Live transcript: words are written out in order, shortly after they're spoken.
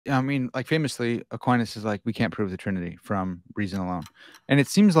I mean, like famously, Aquinas is like, we can't prove the Trinity from reason alone. And it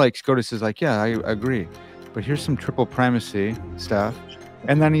seems like Scotus is like, yeah, I agree. But here's some triple primacy stuff.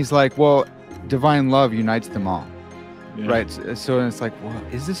 And then he's like, well, divine love unites them all. Yeah. Right. So it's like, well,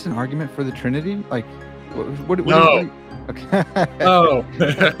 is this an argument for the Trinity? Like, what No. is, okay. Oh.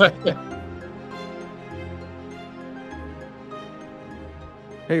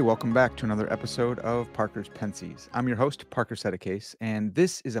 Hey, welcome back to another episode of Parker's Pensées. I'm your host, Parker Haecceity, and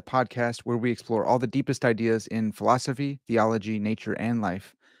this is a podcast where we explore all the deepest ideas in philosophy, theology, nature, and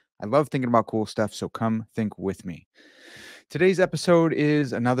life. I love thinking about cool stuff, so come think with me. Today's episode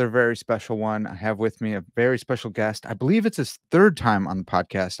is another very special one. I have with me a very special guest. I believe it's his third time on the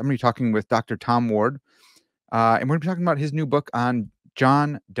podcast. I'm going to be talking with Dr. Tom Ward, and we're going to be talking about his new book on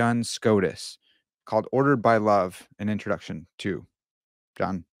John Duns Scotus called Ordered by Love, an Introduction to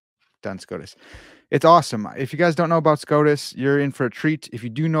John Duns Scotus. It's awesome. If you guys don't know about Scotus, you're in for a treat. If you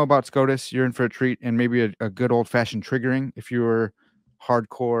do know about Scotus, you're in for a treat and maybe a good old-fashioned triggering if you're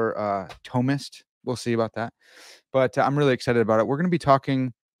hardcore Thomist. We'll see about that. But I'm really excited about it. We're going to be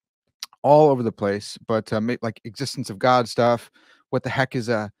talking all over the place, but like existence of God stuff. What the heck is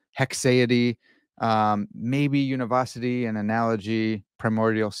a Haecceity? Maybe univocity and analogy,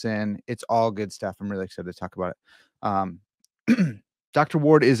 primordial sin. It's all good stuff. I'm really excited to talk about it. Dr.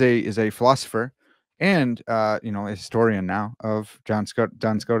 Ward is a philosopher and a historian now of Duns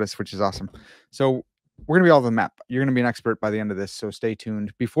Scotus, which is awesome. So we're going to be all over the map. You're going to be an expert by the end of this, so stay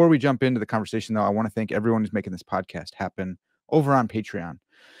tuned. Before we jump into the conversation, though, I want to thank everyone who's making this podcast happen over on Patreon.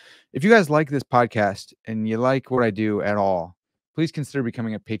 If you guys like this podcast and you like what I do at all, please consider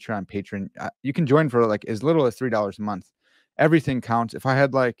becoming a Patreon patron. You can join for like as little as $3 a month. Everything counts. If I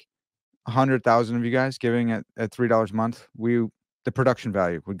had like 100,000 of you guys giving at $3 a month, the production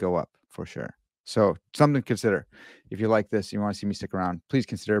value would go up for sure. So something to consider. If you like this, you want to see me stick around, please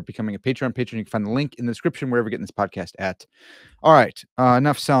consider becoming a Patreon patron. You can find the link in the description wherever you're getting this podcast at. All right,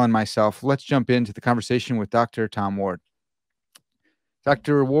 enough selling myself. Let's jump into the conversation with Dr. Tom Ward.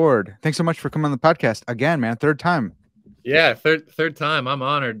 Dr. Ward, thanks so much for coming on the podcast again, man. Third time. Yeah, third time. I'm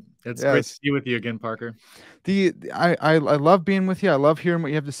honored. It's great to be with you again, Parker. I love being with you. I love hearing what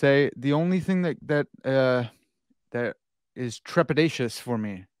you have to say. The only thing that is trepidatious for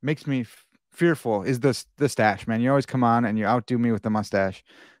me, makes me fearful, is the stash, man. You always come on and you outdo me with the mustache,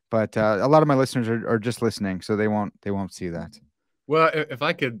 but a lot of my listeners are just listening, so they won't see that. Well, if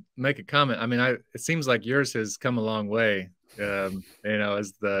I could make a comment, I mean, it seems like yours has come a long way. As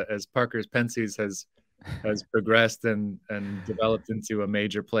Parker's Pensées has progressed and developed into a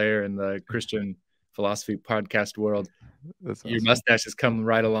major player in the Christian philosophy podcast world. That's awesome. Your mustache has come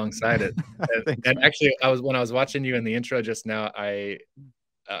right alongside it. Thanks, and actually, when I was watching you in the intro just now, I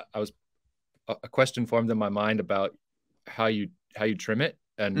was a question formed in my mind about how you trim it,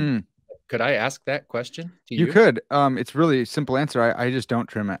 and could I ask that question to you? You could. It's really a simple answer. I just don't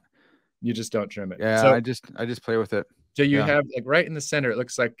trim it. You just don't trim it. Yeah, so, I just play with it. So you have like right in the center. It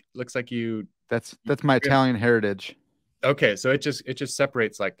looks like you. That's my Italian heritage. Okay, so it just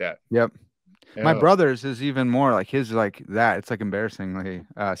separates like that. Yep. Oh. My brother's is even more like his, like that. It's like embarrassingly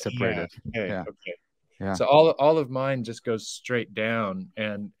separated. Yeah. Okay. Yeah. So all of mine just goes straight down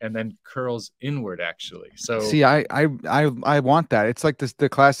and then curls inward, actually. So see, I want that. It's like the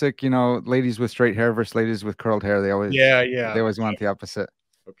classic, ladies with straight hair versus ladies with curled hair. They always they always want the opposite.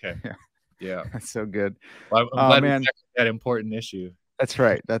 Okay. Yeah. That's so good. Well, I'm glad we tackled that important issue. That's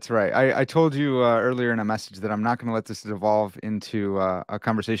right. I told you earlier in a message that I'm not going to let this devolve into a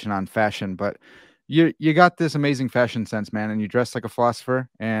conversation on fashion, but you got this amazing fashion sense, man, and you dress like a philosopher.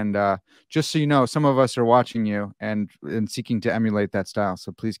 And just so you know, some of us are watching you and seeking to emulate that style.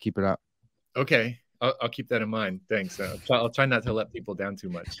 So please keep it up. Okay. I'll keep that in mind. Thanks. I'll try not to let people down too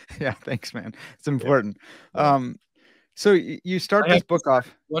much. Yeah. Thanks, man. It's important. Yeah. So you start this book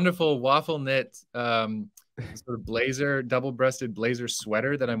off. Wonderful waffle knit sort of blazer, double-breasted blazer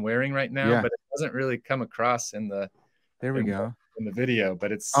sweater that I'm wearing right now, but it doesn't really come across in the in the video,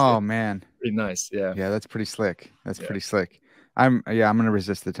 but it's man, pretty nice. Yeah, that's pretty slick. Pretty slick. I'm gonna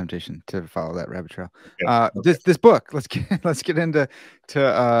resist the temptation to follow that rabbit trail. Okay. This book, let's get into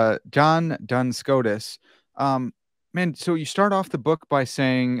John Duns Scotus. Man, so you start off the book by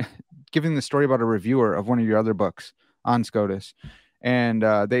giving the story about a reviewer of one of your other books on Scotus. And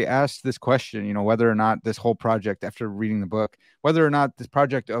they asked this question, whether or not this whole project, after reading the book, whether or not this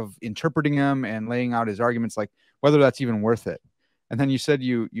project of interpreting him and laying out his arguments, like whether that's even worth it. And then you said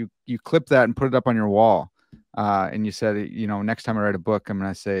you clipped that and put it up on your wall. And you said, next time I write a book, I'm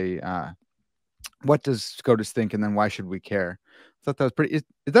going to say, what does Scotus think? And then why should we care? I thought that was pretty. Is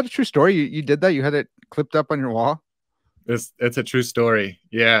that a true story? You did that? You had it clipped up on your wall? It's a true story.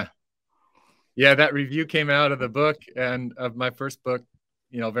 Yeah. Yeah, that review came out of the book and of my first book,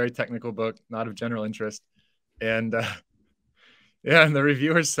 very technical book, not of general interest. And yeah, and the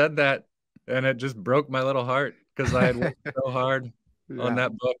reviewer said that, and it just broke my little heart because I had worked so hard on Yeah.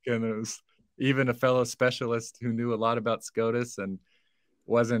 that book, and it was even a fellow specialist who knew a lot about Scotus and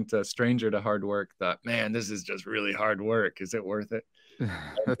wasn't a stranger to hard work thought, man, this is just really hard work. Is it worth it? That's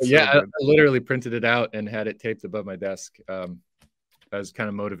But yeah, so I good. literally printed it out and had it taped above my desk as kind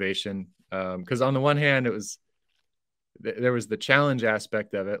of motivation. Because on the one hand, there was the challenge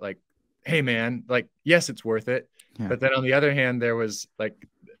aspect of it, like, hey man, like, yes, it's worth it. Yeah. But then on the other hand, there was like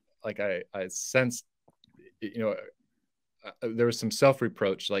I sensed, there was some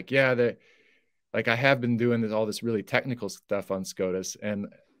self-reproach, like, yeah, that like I have been doing all this really technical stuff on Scotus, and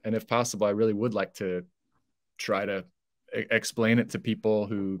if possible, I really would like to try to explain it to people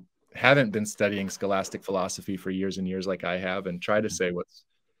who haven't been studying scholastic philosophy for years and years like I have, and try to say what's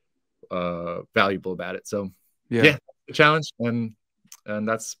valuable about it. So yeah, the challenge, and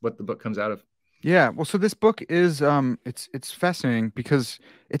that's what the book comes out of. Yeah, well, so this book is it's fascinating because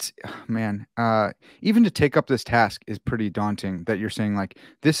it's man, even to take up this task is pretty daunting. That you're saying like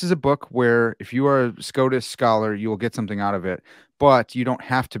this is a book where if you are a SCOTUS scholar, you will get something out of it, but you don't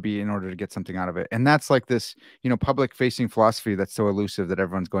have to be in order to get something out of it. And that's like this, public facing philosophy that's so elusive that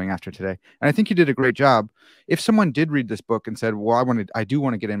everyone's going after today. And I think you did a great job. If someone did read this book and said, "Well, I do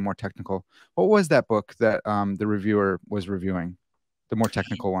want to get in more technical," what was that book that the reviewer was reviewing? The more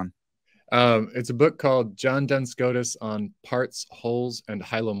technical one. It's a book called John Duns Scotus on Parts, Wholes, and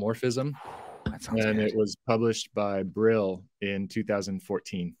Hylomorphism. That sounds And good. it was published by Brill in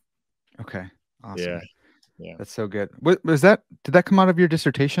 2014. Okay. Awesome. Yeah. Yeah. That's so good. Did that come out of your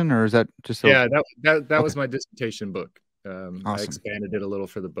dissertation or is that just Yeah, that Okay. was my dissertation book. I Awesome. expanded it a little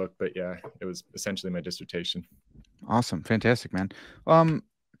for the book, but yeah, it was essentially my dissertation. Awesome. Fantastic, man.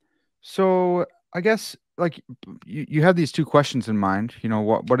 So I guess like you have these two questions in mind,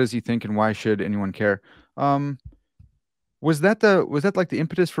 what does he think and why should anyone care? Was that like the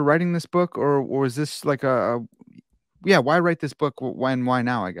impetus for writing this book or was this like yeah, why write this book? Why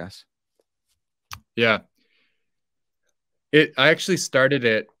now, I guess? Yeah. I actually started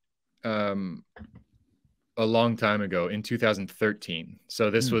it a long time ago in 2013.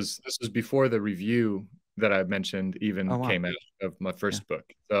 So this was before the review that I mentioned even came out of my first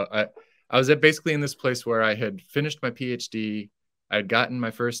book. So I was basically in this place where I had finished my PhD, I had gotten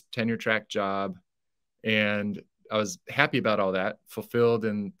my first tenure track job, and I was happy about all that, fulfilled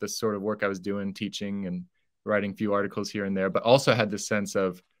in the sort of work I was doing, teaching and writing a few articles here and there, but also had this sense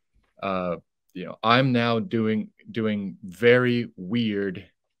of, I'm now doing very weird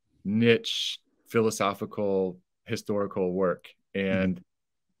niche philosophical historical work. And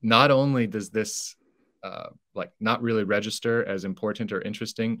not only does this like not really register as important or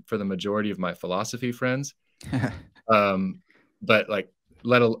interesting for the majority of my philosophy friends, but like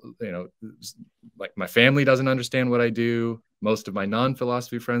like my family doesn't understand what I do. Most of my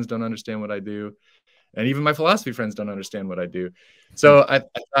non-philosophy friends don't understand what I do. And even my philosophy friends don't understand what I do. So I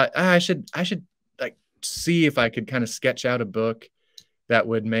thought I should like see if I could kind of sketch out a book that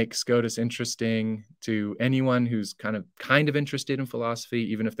would make Scotus interesting to anyone who's kind of interested in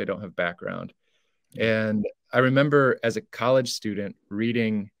philosophy, even if they don't have background. And I remember as a college student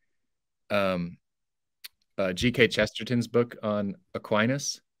reading G.K. Chesterton's book on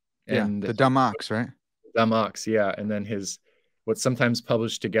Aquinas. And the Dumb Ox, right? Dumb Ox, yeah. And then what's sometimes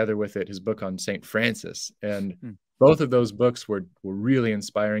published together with it, his book on St. Francis. And both of those books were really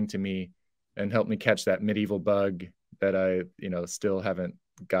inspiring to me and helped me catch that medieval bug that I, still haven't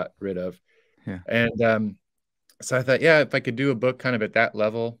got rid of. Yeah. And so I thought, yeah, if I could do a book kind of at that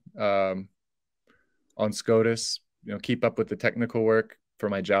level on Scotus, keep up with the technical work for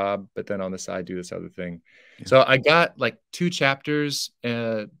my job, but then on the side do this other thing. Yeah. So I got like 2 chapters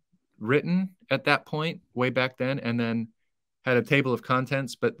written at that point, way back then, and then had a table of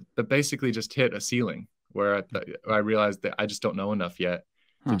contents, but basically just hit a ceiling where I realized that I just don't know enough yet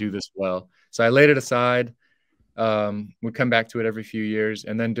to do this well. So I laid it aside. We come back to it every few years,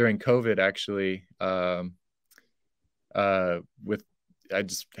 and then during COVID, actually, I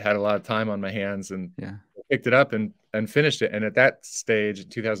just had a lot of time on my hands and picked it up and finished it. And at that stage in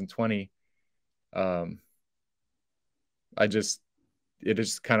 2020, it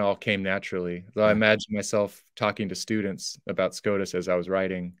just kind of all came naturally. So I imagined myself talking to students about Scotus as I was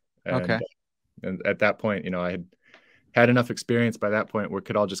writing. And at that point, I had enough experience by that point where it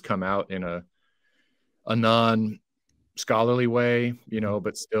could all just come out in a non-scholarly way,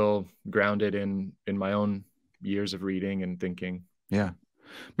 but still grounded in my own years of reading and thinking. Yeah.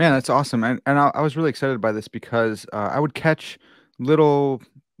 Man, that's awesome. And I was really excited by this because I would catch little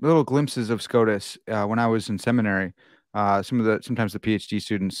little glimpses of Scotus when I was in seminary. Sometimes the PhD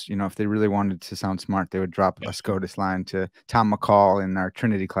students, if they really wanted to sound smart, they would drop a Scotus line to Tom McCall in our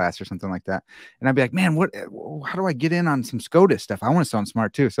Trinity class or something like that. And I'd be like, man, how do I get in on some Scotus stuff? I want to sound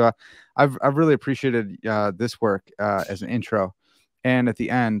smart too. So I've really appreciated this work as an intro. And at the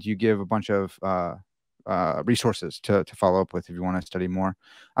end, you give a bunch of resources to follow up with if you want to study more.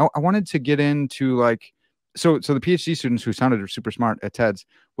 I wanted to get into so the PhD students who sounded super smart at TEDS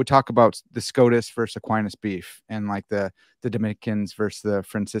would talk about the Scotus versus Aquinas beef and like the Dominicans versus the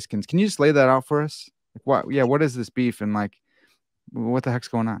Franciscans. Can you just lay that out for us? Like what is this beef and like what the heck's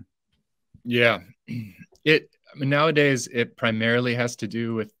going on? Yeah, I mean, nowadays it primarily has to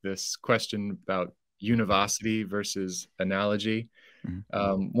do with this question about univocity versus analogy.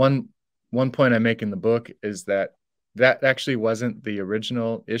 One point I make in the book is that actually wasn't the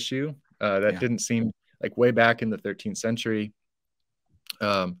original issue. That didn't seem like way back in the 13th century.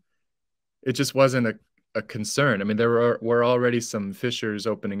 It just wasn't a concern. I mean, there were already some fissures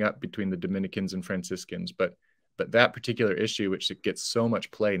opening up between the Dominicans and Franciscans, but that particular issue, which it gets so much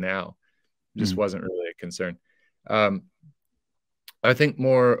play now, just wasn't really a concern. I think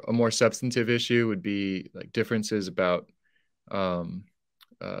a more substantive issue would be like differences about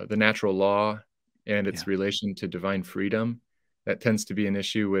the natural law and its relation to divine freedom. That tends to be an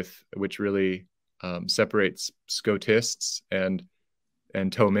issue which really separates Scotists and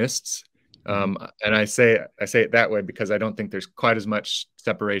Thomists. And I say it that way because I don't think there's quite as much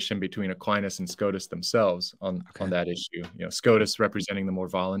separation between Aquinas and Scotus themselves on that issue. Scotus representing the more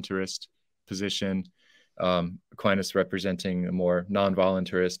voluntarist position, Aquinas representing a more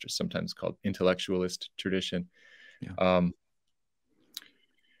non-voluntarist or sometimes called intellectualist tradition.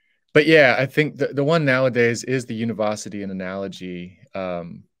 But yeah, I think the one nowadays is the univocity and analogy.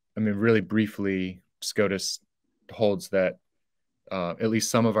 I mean, really briefly, Scotus holds that at least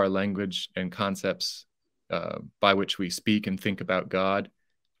some of our language and concepts by which we speak and think about God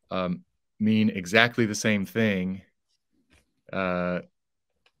mean exactly the same thing or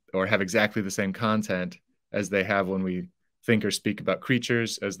have exactly the same content as they have when we think or speak about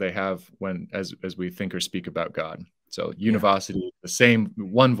creatures, as they have as we think or speak about God. So univocity, the same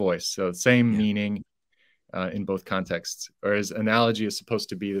one voice, so same meaning in both contexts. Whereas analogy is supposed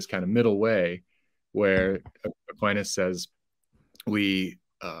to be this kind of middle way where Aquinas says we,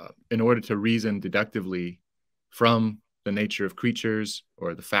 in order to reason deductively from the nature of creatures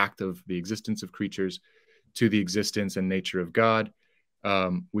or the fact of the existence of creatures to the existence and nature of God,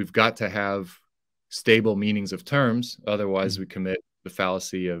 we've got to have stable meanings of terms. Otherwise, we commit the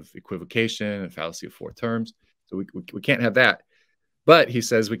fallacy of equivocation, the fallacy of four terms. So we can't have that. But he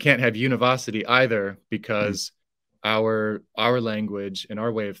says we can't have univocity either because our language and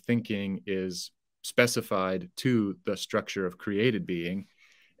our way of thinking is specified to the structure of created being,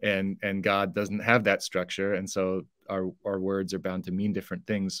 and God doesn't have that structure, and so our words are bound to mean different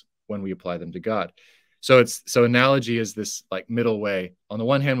things when we apply them to God. So analogy is this like middle way. On the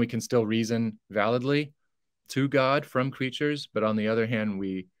one hand, we can still reason validly to God from creatures, but on the other hand,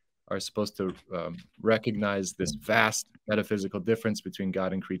 we are supposed to recognize this vast metaphysical difference between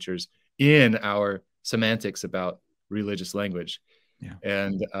God and creatures in our semantics about religious language.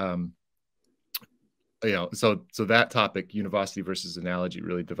 And so that topic, univocity versus analogy,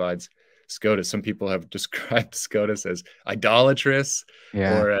 really divides Scotus. Some people have described Scotus as idolatrous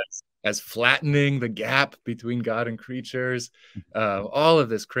or as flattening the gap between God and creatures. All of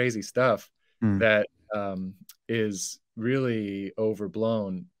this crazy stuff that is really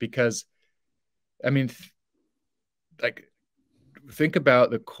overblown because, I mean, think about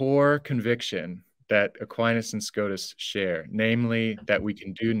the core conviction that Aquinas and Scotus share, namely that we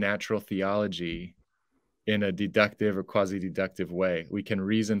can do natural theology in a deductive or quasi-deductive way. We can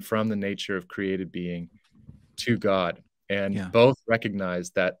reason from the nature of created being to God. And both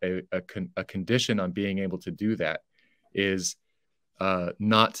recognize that a condition on being able to do that is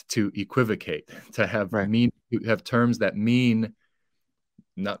not to equivocate, to have have terms that mean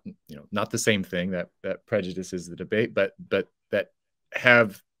not the same thing. That prejudice is the debate, but that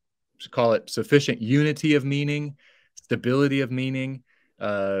have, call it, sufficient unity of meaning, stability of meaning,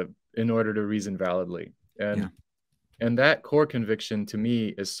 in order to reason validly. And that core conviction to me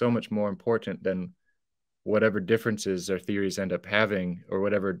is so much more important than whatever differences their theories end up having or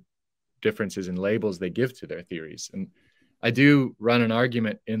whatever differences in labels they give to their theories. And I do run an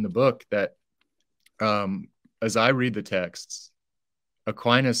argument in the book that as I read the texts,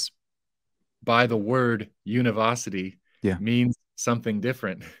 Aquinas, by the word univocity, means something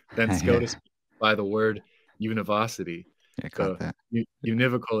different than Scotus by the word univocity. Yeah, caught So that.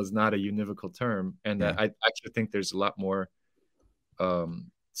 univocal is not a univocal term, and Yeah. that I actually think there's a lot more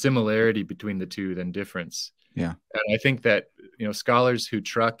similarity between the two than difference. Yeah. And I think that, you know, scholars who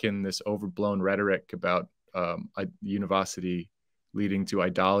truck in this overblown rhetoric about univocity leading to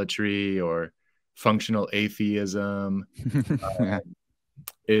idolatry or functional atheism Yeah.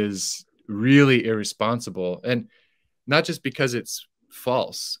 is really irresponsible. And not just because it's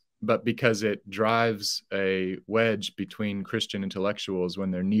false, but because it drives a wedge between Christian intellectuals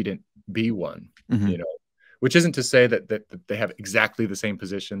when there needn't be one, Hmm. you know, which isn't to say that they have exactly the same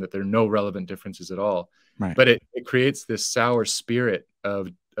position, that there are no relevant differences at all. Right. But it creates this sour spirit of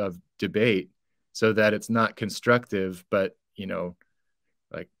debate so that it's not constructive, but, you know,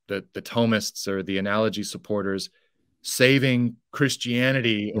 like the Thomists or the analogy supporters saving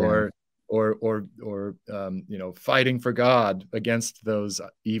Christianity Yeah. or you know, fighting for God against those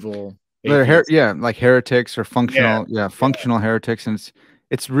evil They're atheists. yeah, like heretics or Yeah, functional, yeah, yeah. functional heretics, and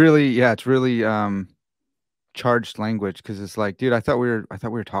it's really, yeah, it's really charged language because it's like, dude, I thought we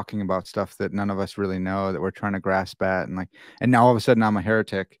were talking about stuff that none of us really know that we're trying to grasp at, and like, and now all of a sudden I'm a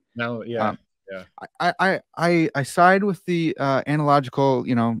heretic. Now, Um, yeah, yeah, I side with the analogical,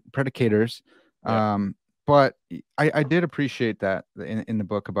 you know, predicators, yeah, but I did appreciate that in the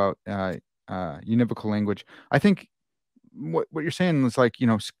book about univocal language. I think what you're saying is like, you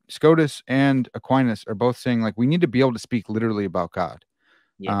know, Scotus and Aquinas are both saying like we need to be able to speak literally about God.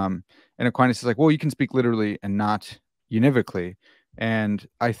 yeah, Um, and Aquinas is like, well, you can speak literally and not univocally. And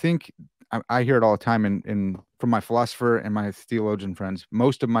I think I hear it all the time in from my philosopher and my theologian friends.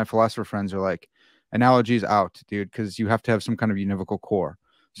 Most of my philosopher friends are like, analogies out, dude, because you have to have some kind of univocal core.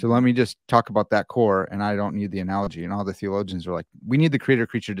 So let mhm, me just talk about that core, and I don't need the analogy. And all the theologians are like, we need the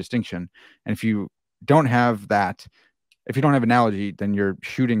creator-creature distinction. And if you don't have that, if you don't have analogy, then you're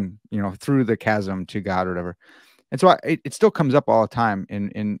shooting, you know, through the chasm to God or whatever. And so it still comes up all the time.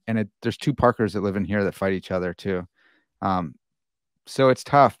 There's two Parkers that live in here that fight each other too. Um, so it's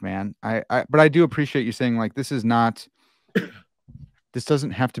tough, man. But I do appreciate you saying like this is not. This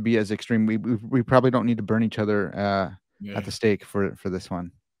doesn't have to be as extreme. We probably don't need to burn each other at yeah, the stake for this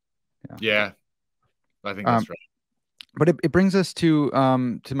one. Yeah. yeah. I think Um, that's right. but it brings us to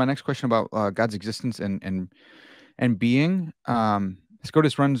my next question about God's existence and being.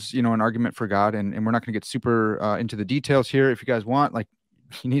 Scotus runs, you know, an argument for God, and we're not going to get super into the details here. If you guys want, like,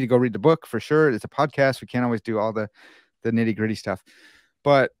 you need to go read the book for sure. It's a podcast. We can't always do all the nitty gritty stuff,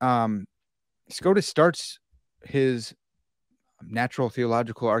 but Scotus starts his natural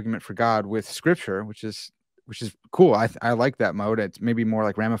theological argument for God with Scripture, which is cool. I like that mode. It's maybe more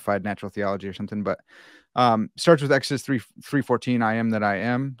like ramified natural theology or something, but starts with Exodus 3:14. I am that I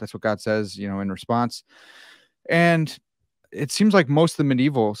am. That's what God says, you know, in response. And it seems like most of the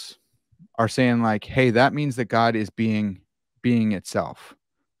medievals are saying like, hey, that means that God is being itself.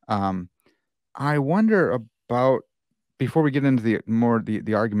 Um, I wonder about, before we get into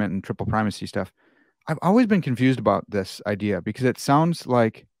the argument and triple primacy stuff, I've always been confused about this idea because it sounds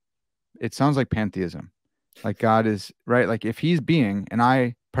like pantheism. Like God is right. Like if he's being and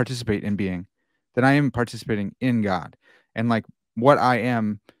I participate in being, then I am participating in God. And like what I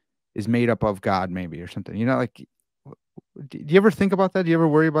am is made up of God, maybe, or something. You know, like, do you ever think about that? Do you ever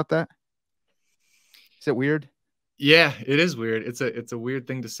worry about that? Is it weird? Yeah, it is weird. It's a weird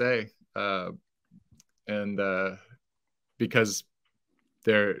thing to say, and because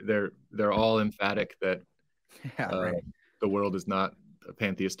they're all emphatic that Yeah, uh, right. the world is not a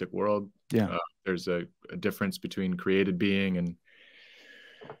pantheistic world. Yeah. There's a difference between created being and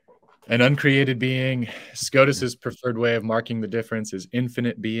an uncreated being. Yeah. Scotus's preferred way of marking the difference is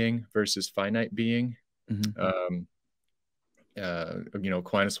infinite being versus finite being. Hmm. Um, you know,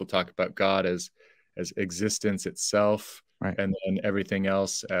 Aquinas will talk about God as existence itself, Right. and then everything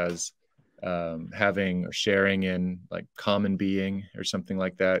else as having or sharing in like common being or something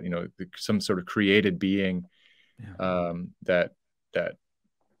like that. You know, some sort of created being Yeah. that that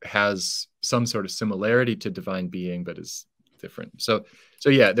has some sort of similarity to divine being, but is different. So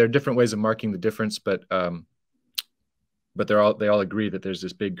yeah, there are different ways of marking the difference, but they all agree that there's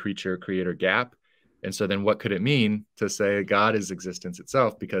this big creature creator gap. And so then what could it mean to say God is existence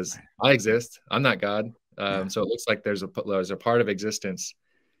itself? Because Right. I exist, I'm not God. Yeah. So it looks like there's a part of existence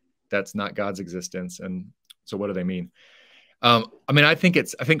that's not God's existence. And so what do they mean? I mean, I think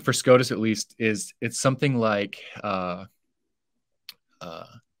for Scotus at least it's something like uh,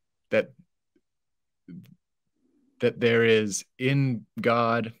 that that there is in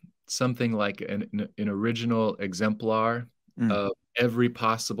God something like an original exemplar Mm. of every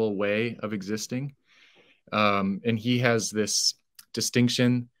possible way of existing. And he has this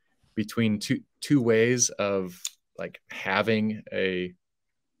distinction between two ways of like having a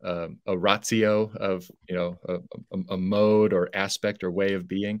ratio of, you know, a mode or aspect or way of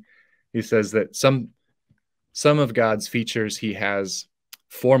being. He says that some of God's features he has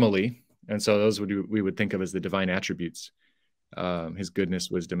formally, and so those we would think of as the divine attributes, his goodness,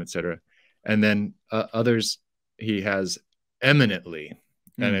 wisdom, etc. And then others he has eminently,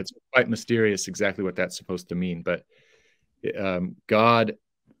 and it's quite mysterious exactly what that's supposed to mean. But God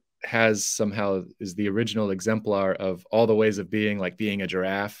has somehow is the original exemplar of all the ways of being, like being a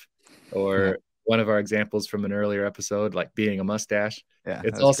giraffe, or one of our examples from an earlier episode, like being a mustache. Yeah,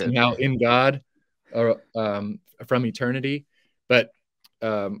 It's that's all good. somehow in God, or from eternity. But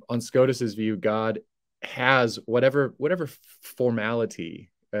on Scotus's view, God has whatever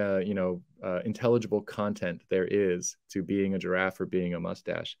formality, intelligible content there is to being a giraffe or being a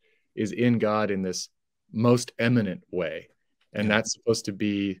mustache, is in God in this most eminent way. And that's supposed to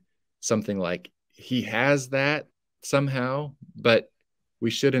be something like he has that somehow, but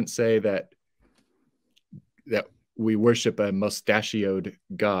we shouldn't say that we worship a mustachioed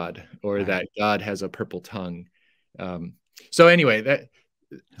God, or that God has a purple tongue. So anyway,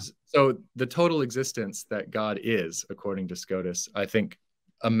 so the total existence that God is, according to Scotus, I think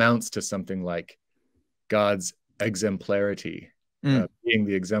amounts to something like God's exemplarity, being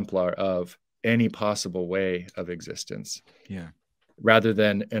the exemplar of any possible way of existence. Yeah. Rather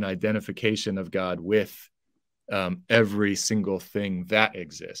than an identification of God with every single thing that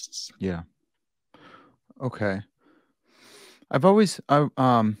exists. Yeah. Okay. I've always, I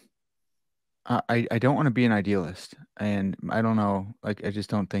don't want to be an idealist, and I don't know, like, I just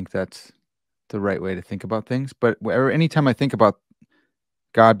don't think that's the right way to think about things. But anytime I think about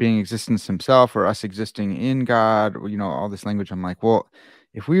God being existence himself, or us existing in God, or, all this language, I'm like, well,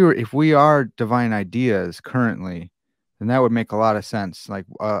 if we are divine ideas currently, then that would make a lot of sense. Like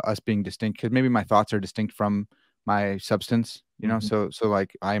us being distinct, because maybe my thoughts are distinct from my substance, so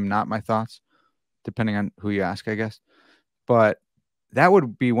like I am not my thoughts, depending on who you ask, I guess. But that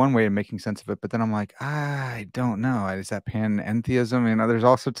would be one way of making sense of it. But then I'm like, I don't know. Is that panentheism? There's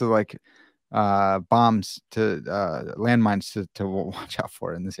all sorts of like bombs to landmines to watch out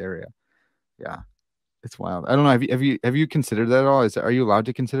for in this area. Yeah, it's wild. I don't know. Have you considered that at all? Are you allowed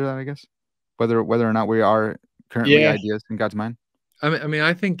to consider that, I guess, whether or not we are currently ideas in God's mind? I mean,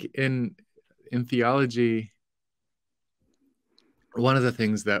 I think in theology, one of the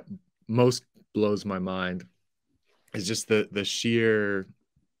things that most blows my mind is just the sheer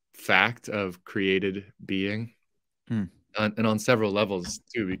fact of created being, and on several levels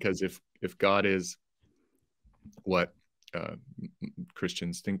too. Because if God is what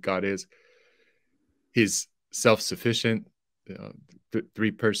Christians think God is, he's self-sufficient,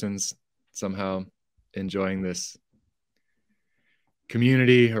 three persons somehow enjoying this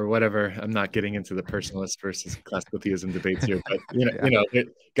community or whatever. I'm not getting into the personalist versus classical theism debates here, but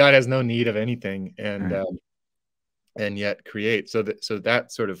God has no need of anything, and yet create. So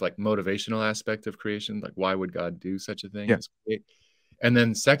that sort of like motivational aspect of creation, like why would God do such a thing as create? And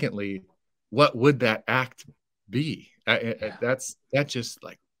then secondly, what would that act be? That's just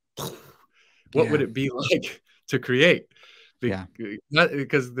like, what would it be like to create? Not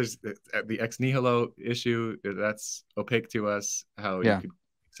because there's the ex nihilo issue that's opaque to us, how you could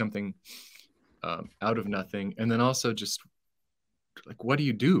something out of nothing, and then also just like, what do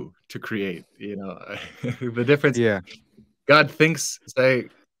you do to create? The difference. God thinks, say,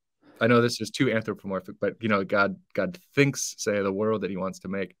 I know this is too anthropomorphic, but God thinks, say, the world that he wants to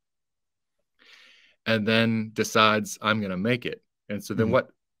make, and then decides, I'm going to make it. And so then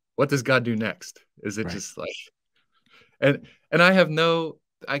what does God do next? Is it just like, and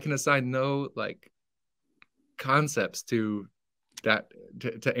I can assign no like concepts to that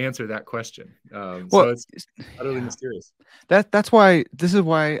to answer that question. So it's utterly mysterious. That's why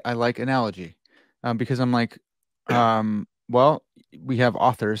I like analogy, because I'm like, well, we have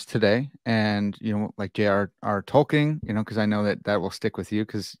authors today, and like J.R.R. Tolkien, because I know that will stick with you,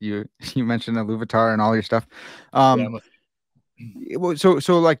 because you mentioned the Iluvatar and all your stuff. So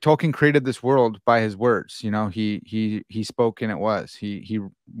like Tolkien created this world by his words. He spoke and it was. He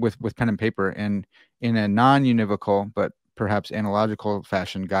with pen and paper, and in a non-univocal but perhaps analogical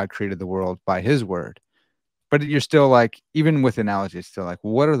fashion, God created the world by his word. But you're still like, even with analogy, it's still like,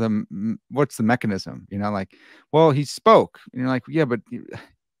 what's the mechanism? Like, well, he spoke. And you're like, yeah, but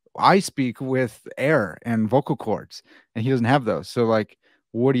I speak with air and vocal cords, and he doesn't have those. So like,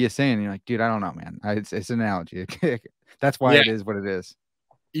 what are you saying? And you're like, dude, I don't know, man. It's an analogy. That's why it is what it is.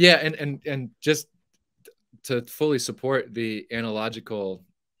 Yeah, and just to fully support the analogical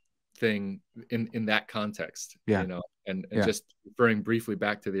thing in that context, and just referring briefly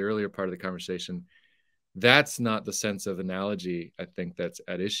back to the earlier part of the conversation, that's not the sense of analogy, I think, that's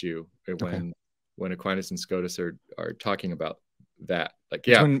at issue Okay. when Aquinas and Scotus are talking about that. Like,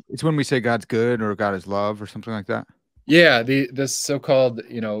 It's yeah, when we say God's good or God is love or something like that. yeah, the so-called,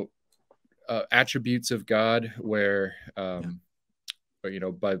 attributes of God, where Yeah.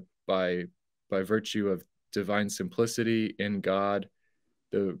 by by by virtue of divine simplicity in God,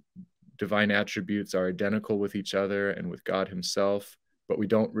 the divine attributes are identical with each other and with God himself, but we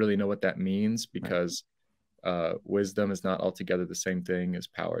don't really know what that means, Right. because wisdom is not altogether the same thing as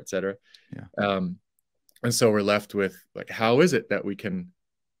power, etc. Yeah. And so we're left with, like, how is it that we can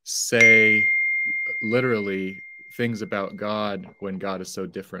say literally things about God when God is so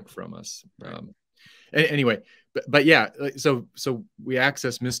different from us? Right. Anyway, but yeah, so we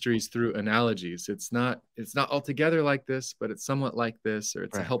access mysteries through analogies. It's not altogether like this, but it's somewhat like this, or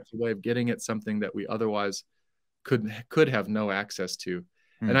it's a Right. helpful way of getting at something that we otherwise could have no access to.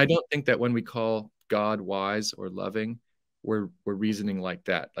 And Mm. I don't think that when we call God wise or loving, we're reasoning like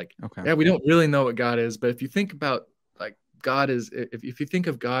that. Like, Okay. yeah, we don't really know what God is, but if you think about, like, God is, if you think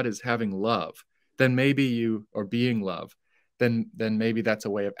of God as having love, then maybe or being love, then maybe that's a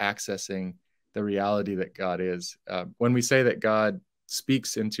way of accessing the reality that God is. When we say that God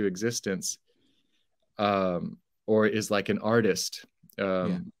speaks into existence, or is like an artist,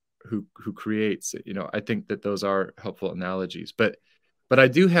 Yeah. who creates, I think that those are helpful analogies. But I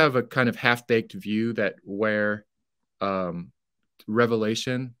do have a kind of half-baked view that where um,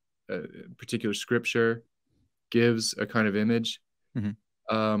 revelation, particular scripture, gives a kind of image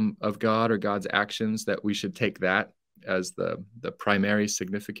Hmm. of God or God's actions, that we should take that as the primary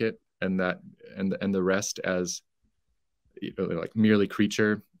significant, and the rest as, like, merely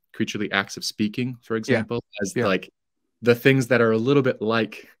creaturely acts of speaking, for Yeah. example, as Yeah. like the things that are a little bit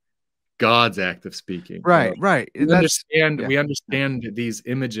like God's act of speaking. Right. Right. We That's understand yeah. we Yeah. understand these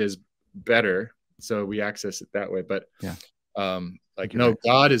images better, so we access it that way. But Yeah. I think like, you're no, right.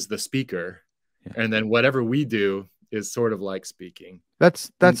 God is the speaker, Yeah. and then whatever we do is sort of like speaking.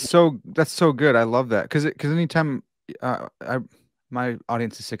 That's And that's so good. I love that because anytime I my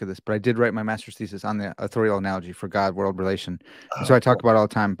audience is sick of this, but I did write my master's thesis on the authorial analogy for God world relation, and so oh, I talk cool. about it all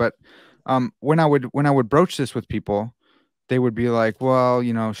the time. But when I would broach this with people, they would be like, "Well,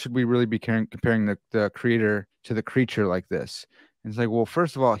 should we really be comparing the creator to the creature like this?" And it's like, well,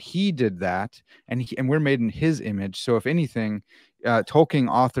 first of all, he did that, and we're made in his image. So if anything, Tolkien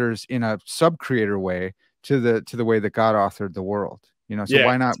authors in a sub-creator way to the way that God authored the world. So Yeah,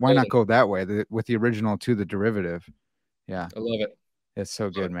 why not totally. go that way with the original to the derivative? Yeah, I love it. it's so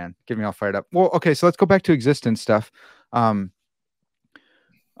Love good, it. man. Get me all fired up. Well, okay, so let's go back to existence stuff. Um,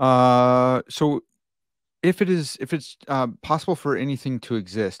 so if it's possible for anything to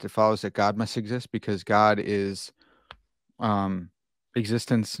exist, it follows that God must exist because God is um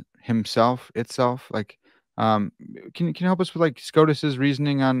existence himself itself. Like, um, can you help us with like Scotus's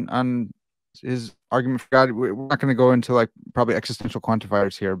reasoning on his argument for God? We're not going to go into like probably existential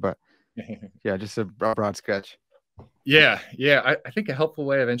quantifiers here, but yeah, just a broad sketch. Yeah. I think a helpful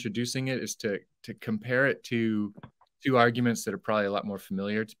way of introducing it is to compare it to two arguments that are probably a lot more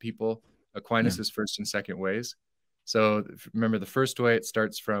familiar to people: Yeah. Aquinas's first and second ways. So remember, the first way, it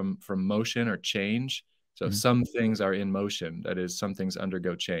starts from motion or change. So Mhm. some things are in motion, that is, some things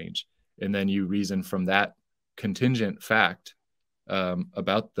undergo change, and then you reason from that contingent fact,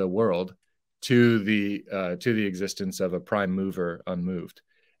 about the world, to the existence of a prime mover unmoved.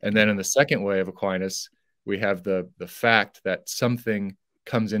 And Yeah. then in the second way of Aquinas, we have the fact that something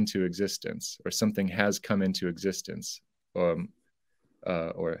comes into existence, or something has come into existence, or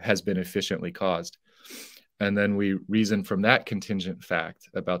has been efficiently caused. And then we reason from that contingent fact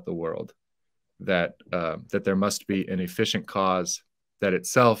about the world, that that there must be an efficient cause, that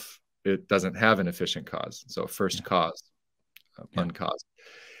itself, it doesn't have an efficient cause. So first Yeah. cause, Yeah. uncaused.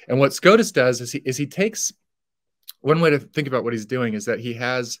 And what Scotus does is he takes, one way to think about what he's doing is that he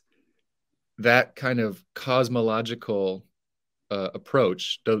has that kind of cosmological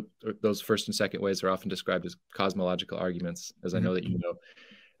approach. Those first and second ways are often described as cosmological arguments, as I Mhm. know that you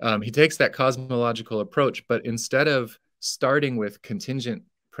know. He takes that cosmological approach, but instead of starting with contingent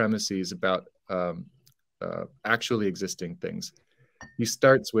premises about actually existing things, he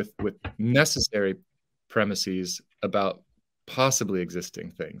starts with necessary premises about possibly existing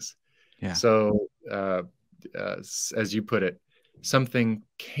things. Yeah. So, as you put it, something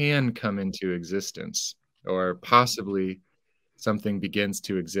can come into existence, or possibly something begins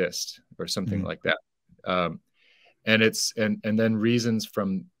to exist, or something Mhm. like that. Um, and then reasons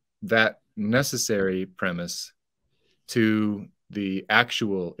from that necessary premise to the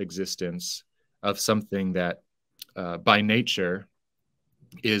actual existence of something that, by nature,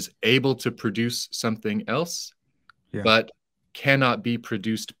 is able to produce something else, Yeah. but cannot be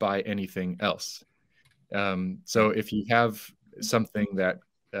produced by anything else. So if you have something that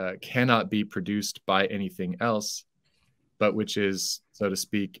cannot be produced by anything else, but which is, so to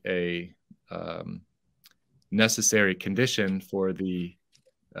speak, a necessary condition for the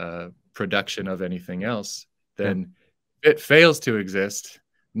production of anything else, then it fails to exist,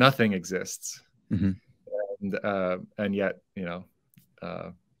 nothing exists. Mm-hmm. And yet, you know,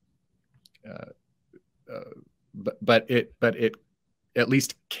 but it at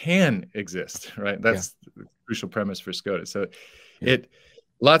least can exist, right? That's the crucial premise for Scotus. So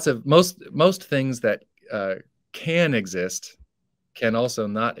most things that can exist can also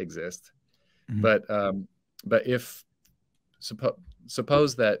not exist. Mm-hmm. But if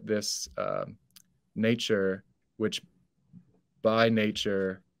suppose that this nature, which by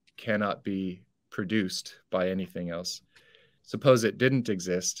nature cannot be produced by anything else, suppose it didn't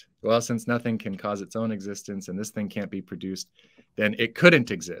exist. Well, since nothing can cause its own existence and this thing can't be produced, then it couldn't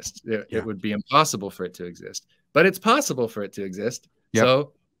exist. It would be impossible for it to exist. But it's possible for it to exist. Yep.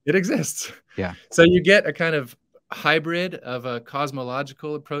 So it exists. Yeah. So you get a kind of hybrid of a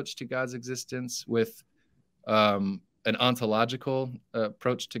cosmological approach to God's existence with an ontological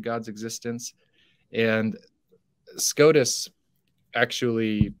approach to God's existence. And Scotus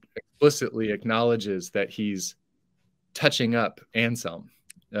actually explicitly acknowledges that he's touching up Anselm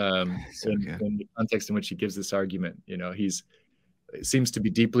in the context in which he gives this argument. You know, he seems to be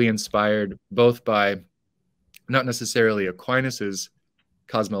deeply inspired both by not necessarily Aquinas's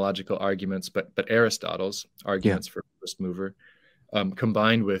cosmological arguments, but Aristotle's arguments for first mover,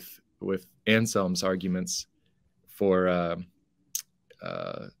 combined with Anselm's arguments for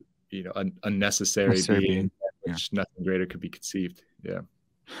you know, unnecessary being, which nothing greater could be conceived. Yeah.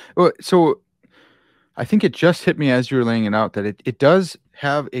 Well, so I think it just hit me as you were laying it out that it does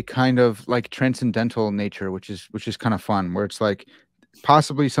have a kind of like transcendental nature, which is kind of fun, where it's like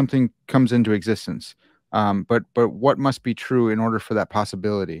possibly something comes into existence, but what must be true in order for that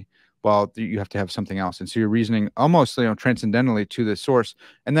possibility? Well, you have to have something else, and so you're reasoning almost, you know, transcendentally to the source,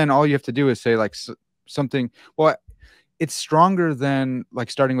 and then all you have to do is say like something. Well, it's stronger than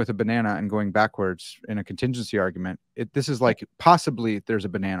like starting with a banana and going backwards in a contingency argument. This is like possibly there's a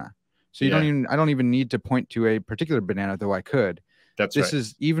banana. So I don't even need to point to a particular banana, though I could. This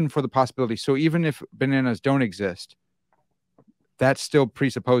is even for the possibility. So even if bananas don't exist, that still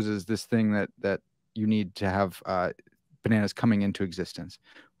presupposes this thing that you need to have bananas coming into existence,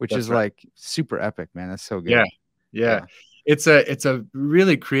 which is like super epic, man. That's so good. Yeah. It's a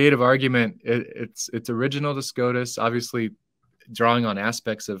really creative argument. It's original to Scotus, obviously drawing on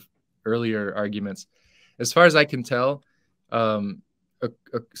aspects of earlier arguments. As far as I can tell,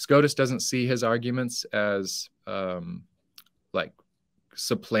 Scotus doesn't see his arguments as like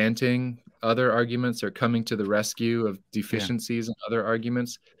supplanting other arguments or coming to the rescue of deficiencies in other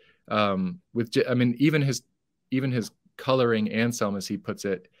arguments. I mean, even his coloring Anselm, as he puts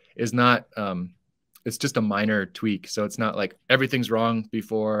it, is not. It's just a minor tweak. So it's not like everything's wrong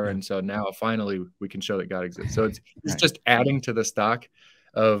before, and so now finally we can show that God exists. So it's just adding to the stock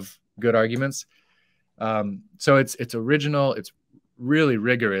of good arguments. So it's original. It's really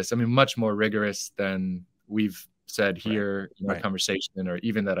rigorous. I mean, much more rigorous than we've said here in our conversation, or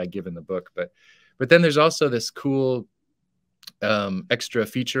even that I give in the book. But then there's also this cool extra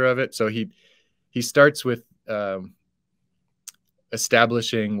feature of it. So he starts with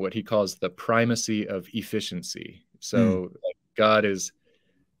establishing what he calls the primacy of efficiency. So like, God is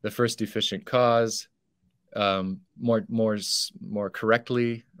the first efficient cause. More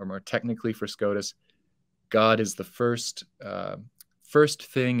correctly, or more technically for Scotus, God is the first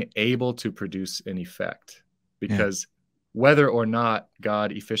thing able to produce an effect, because whether or not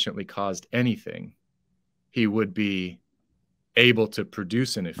God efficiently caused anything, he would be able to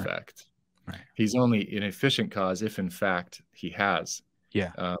produce an effect. He's only an efficient cause if in fact he has.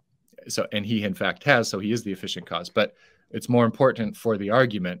 And he in fact has, so he is the efficient cause. But it's more important for the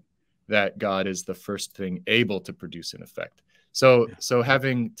argument that God is the first thing able to produce an effect. So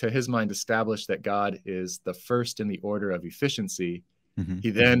having, to his mind, established that God is the first in the order of efficiency, he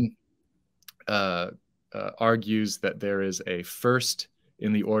then argues that there is a first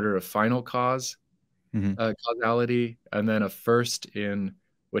in the order of final cause, causality, and then a first in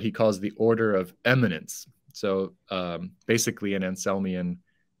what he calls the order of eminence. So basically an Anselmian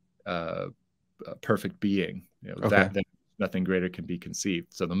perfect being, you know, that nothing greater can be conceived.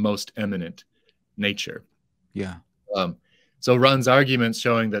 So the most eminent nature. So runs arguments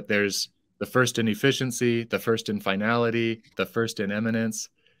showing that there's the first in efficiency, the first in finality, the first in eminence,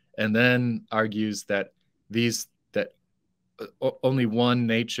 and then argues that only one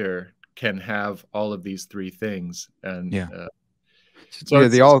nature can have all of these three things, and Yeah. so Yeah,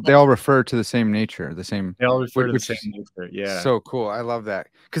 it's they all refer to the same nature, the same, they all refer to the which same is nature. Yeah, so cool. I love that.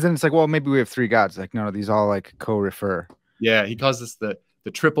 Because then it's like, well, maybe we have three gods. Like, no, these all like co-refer. yeah. He calls this the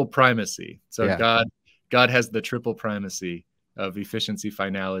triple primacy. So Yeah. God has the triple primacy of efficiency,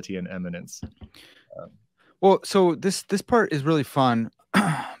 finality, and eminence. Well, so this part is really fun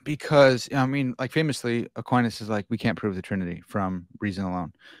because I mean, like famously, Aquinas is like, we can't prove the Trinity from reason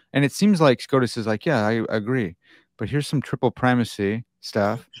alone, and it seems like Scotus is like, yeah, I agree, but here's some triple primacy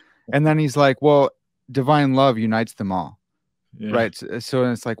stuff, and then he's like, well, divine love unites them all, Yeah. right? So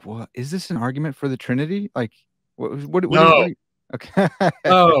it's like, well, is this an argument for the Trinity? Like, what No. do you, okay.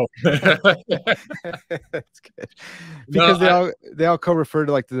 No. That's good. No. Because they all co-refer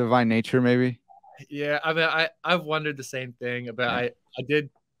to like the divine nature, maybe. Yeah. I mean, I've wondered the same thing, but Yeah. I did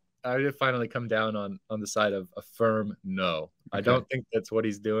finally come down on the side of a firm no. I Okay. don't think that's what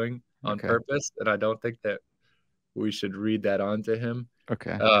he's doing on Okay. purpose, and I don't think that we should read that onto him.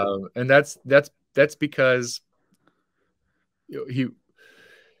 Okay. And that's because he,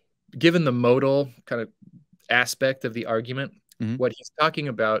 given the modal kind of aspect of the argument, Hmm. what he's talking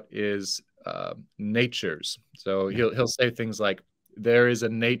about is natures. So Yeah. he'll say things like, "There is a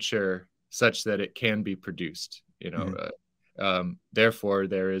nature such that it can be produced." Hmm. Therefore,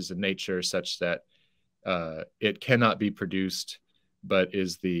 there is a nature such that it cannot be produced, but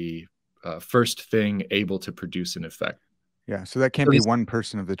is the first thing able to produce an effect. Yeah. So that can't So be he's one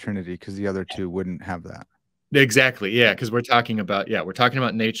person of the Trinity because the other two wouldn't have that. exactly, yeah, Yeah. because we're talking about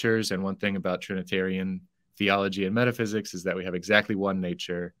natures, and one thing about Trinitarian theology and metaphysics is that we have exactly one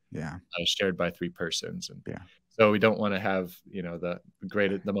nature Yeah. shared by three persons, and Yeah. so we don't want to have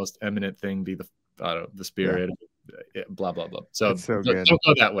the most eminent thing be the the Yeah. spirit, blah blah blah. So It's so good. don't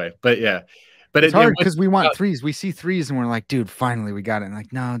go that way, but yeah, but It's hard because we want uh, threes. We see threes and we're like, dude, finally we got it. And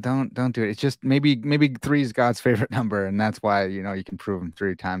like, no, don't do it. It's just maybe three is God's favorite number, and that's why you can prove them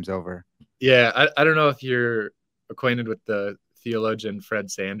three times over. yeah, I don't know if you're acquainted with the theologian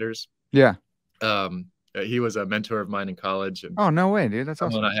Fred Sanders. Yeah. He was a mentor of mine in college, and Oh, no way, dude. That's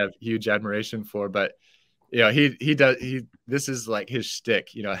someone awesome. I have huge admiration for. But he this is like his shtick.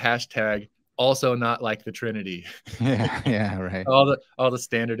 Hashtag also not like the Trinity. Yeah. Yeah. Right. all the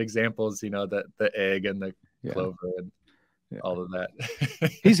standard examples. The egg and the Yeah. clover and Yeah. all of that.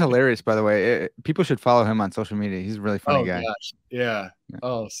 He's hilarious, by the way. People should follow him on social media. He's a really funny Oh guy. gosh, yeah. Yeah.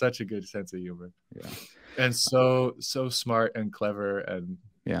 Oh, such a good sense of humor, Yeah. and so smart and clever, and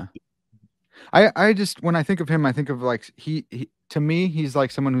Yeah. I just when I think of him, I think of like he to me he's like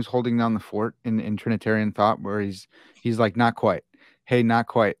someone who's holding down the fort in Trinitarian thought, where he's like, not quite. Hey, not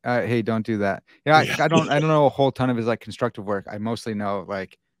quite. Hey, don't do that. Yeah, yeah, I don't know a whole ton of his like constructive work. I mostly know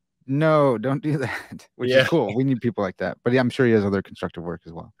like, no, don't do that, which is yeah. cool. We need people like that. But yeah, I'm sure he has other constructive work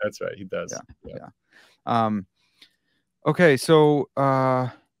as well. That's right. He Yeah. does. Yeah. Yeah. Okay, so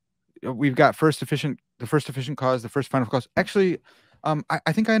we've got the first efficient cause, the first final cause. Actually,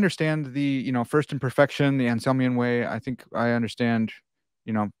 I think I understand the first imperfection, the Anselmian way. I think I understand,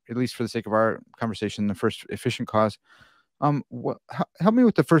 at least for the sake of our conversation, the first efficient cause. Help me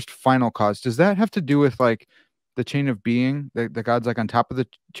with the first final cause. Does that have to do with like the chain of being? The God's like on top of the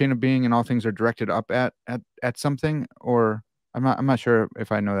chain of being, and all things are directed up at something? Or I'm not sure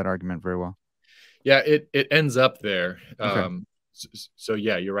if I know that argument very well. Yeah, it ends up there. Okay. So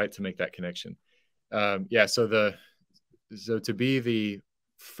yeah, you're right to make that connection. Yeah, so to be the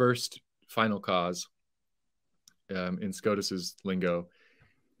first final cause in Scotus's lingo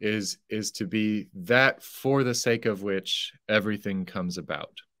is to be that for the sake of which everything comes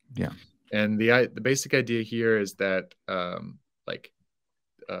about. Yeah. And the basic idea here is that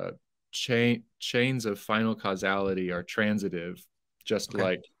chains of final causality are transitive, just Okay.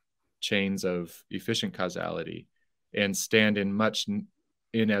 like chains of efficient causality, and stand in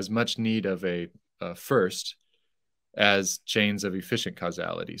as much need of a first as chains of efficient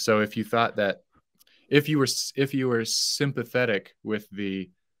causality. So if you thought that if you were sympathetic with the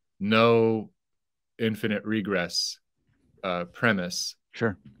no infinite regress premise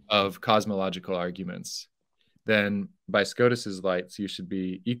Sure. of cosmological arguments, then by Scotus's lights, you should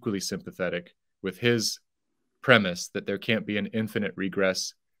be equally sympathetic with his premise that there can't be an infinite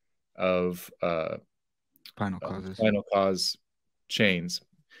regress of Final causes. final cause chains.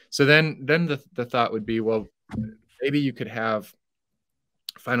 So then the thought would be, well, maybe you could have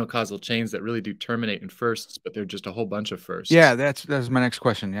final causal chains that really do terminate in firsts, but they're just a whole bunch of firsts. Yeah, that's my next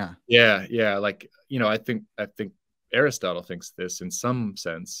question. Yeah. Yeah. Like, I think Aristotle thinks this in some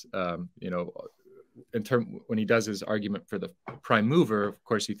sense. When he does his argument for the prime mover, of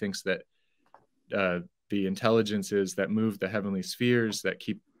course, he thinks that the intelligences that move the heavenly spheres, that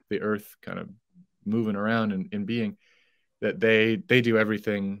keep the earth kind of moving around and in being, that they do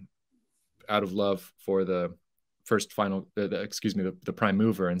everything out of love for the first final, the prime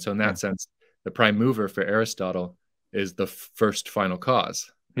mover. And so in that sense, the prime mover for Aristotle is the first final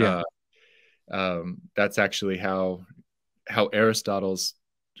cause. Yeah. That's actually how Aristotle's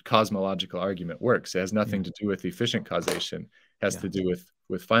cosmological argument works. It has nothing to do with efficient causation. It has to do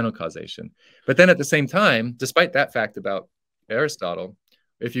with final causation. But then at the same time, despite that fact about Aristotle,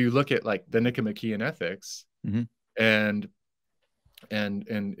 if you look at like the Nicomachean Ethics, and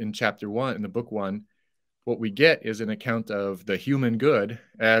in chapter 1, in the book 1, what we get is an account of the human good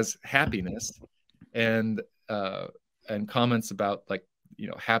as happiness, and comments about, like, you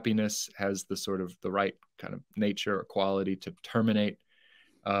know, happiness has the sort of the right kind of nature or quality to terminate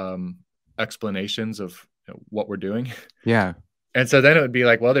explanations of, you know, what we're doing. Yeah. And so then it would be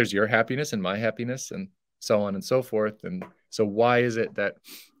like, well, there's your happiness and my happiness and so on and so forth. And so why is it that,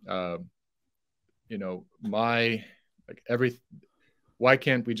 you know, why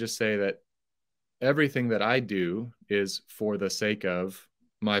can't we just say that everything that I do is for the sake of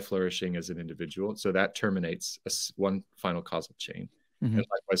my flourishing as an individual? So that terminates one final causal chain, and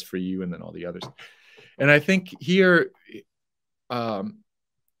likewise for you, and then all the others. And I think here, I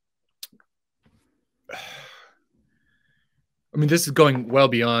mean, this is going well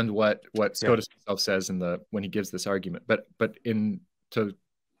beyond what Scotus himself says when he gives this argument, but to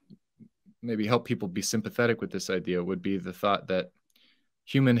maybe help people be sympathetic with this idea would be the thought that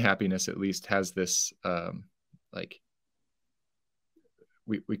human happiness at least has this, like,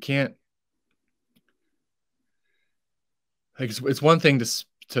 we can't, like, it's one thing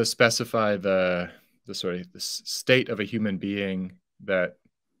to specify the sort of the state of a human being that,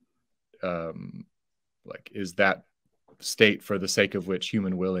 like, is that state for the sake of which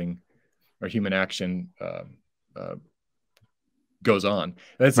human willing or human action goes on.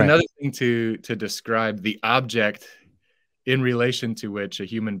 And it's another thing to describe the object in relation to which a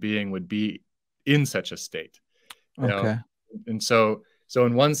human being would be in such a state. You know? And so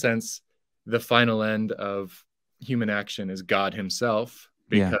in one sense, the final end of human action is God himself,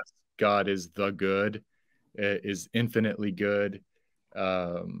 because God is the good, is infinitely good,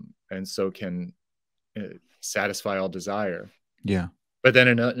 and so can satisfy all desire. Yeah. But then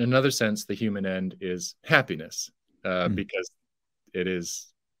in another sense, the human end is happiness, because it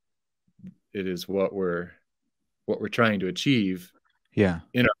is what we're trying to achieve in our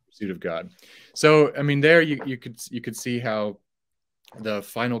pursuit of God. So I mean, there you could see how the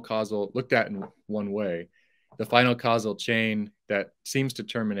final causal, looked at in one way, the final causal chain that seems to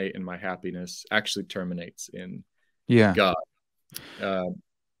terminate in my happiness actually terminates in God.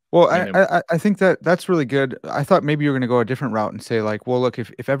 Well, I think that's really good. I thought maybe you were going to go a different route and say, like, well, look,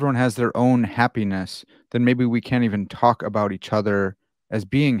 if everyone has their own happiness, then maybe we can't even talk about each other as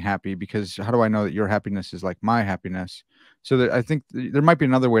being happy, because how do I know that your happiness is like my happiness? So that I think there might be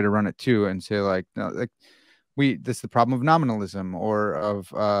another way to run it too, and say, like, no, like, this is the problem of nominalism, or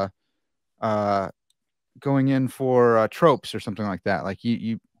of going in for tropes or something like that. Like,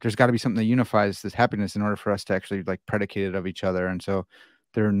 there's got to be something that unifies this happiness in order for us to actually, like, predicate it of each other. And so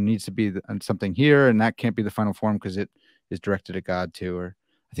there needs to be something here, and that can't be the final form because it is directed at God too. Or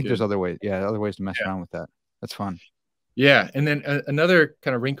I think there's other ways. Yeah, other ways to mess around with that. That's fun. Yeah, and then another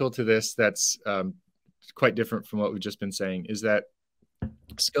kind of wrinkle to this that's quite different from what we've just been saying is that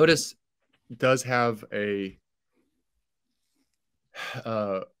Scotus does have a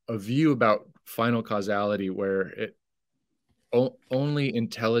view about final causality where only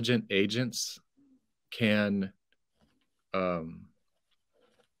intelligent agents can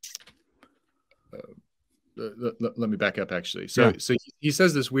let me back up, actually. So he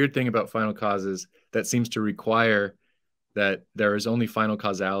says this weird thing about final causes that seems to require that there is only final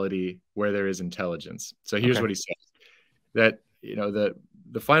causality where there is intelligence. So here's what he says, that, you know,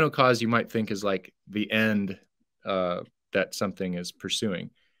 the final cause you might think is like the end that something is pursuing.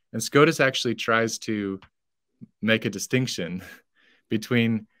 And Scotus actually tries to make a distinction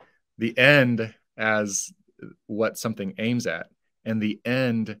between the end as what something aims at and the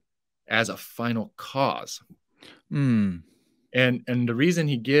end as a final cause. And the reason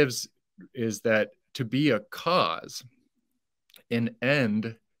he gives is that to be a cause, an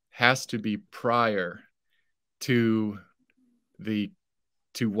end has to be prior to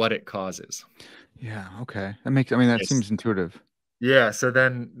what it causes. Yeah. Okay. That seems intuitive. Yeah. So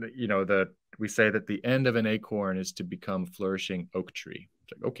then, you know, we say that the end of an acorn is to become flourishing oak tree.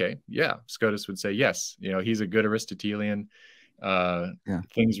 It's like, okay, yeah. Scotus would say yes. You know, he's a good Aristotelian.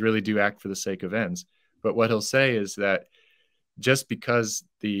 Things really do act for the sake of ends. But what he'll say is that just because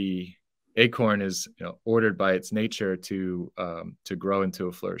the acorn is, ordered by its nature to grow into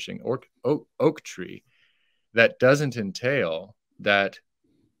a flourishing oak tree, that doesn't entail that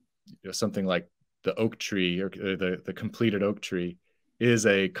something like the oak tree or the completed oak tree is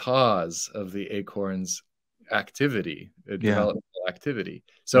a cause of the acorn's activity, developmental activity.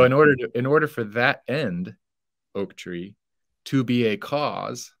 So right. in order for that end oak tree to be a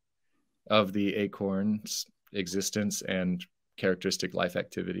cause of the acorn's existence and characteristic life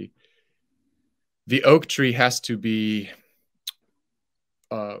activity, the oak tree has to be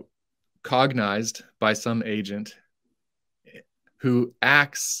cognized by some agent who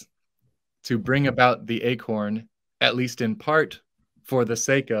acts to bring about the acorn, at least in part, for the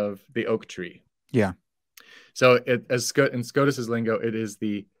sake of the oak tree. Yeah. So in Scotus's lingo, it is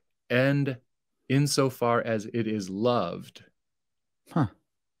the end insofar as it is loved. Huh.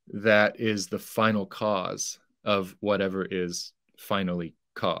 That is the final cause of whatever is finally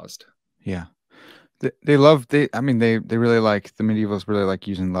caused. Yeah. They love, I mean, they really like, the medievals really like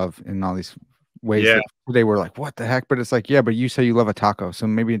using love in all these ways Yeah. that they were like, what the heck? But it's like, yeah, but you say you love a taco. So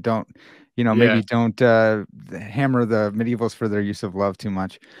maybe don't, Yeah. maybe don't hammer the medievals for their use of love too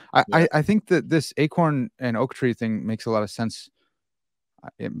much. I think that this acorn and oak tree thing makes a lot of sense.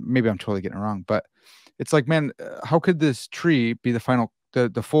 Maybe I'm totally getting it wrong, but it's like, man, how could this tree be the final,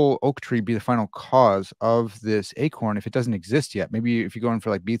 the full oak tree be the final cause of this acorn if it doesn't exist yet? Maybe if you go in for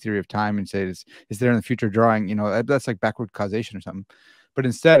like B theory of time and say is there in the future drawing, that's like backward causation or something. But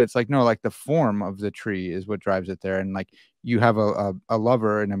instead, it's like, no, like the form of the tree is what drives it there, and like you have a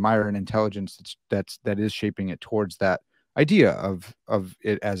lover, an admirer, an intelligence that is shaping it towards that idea of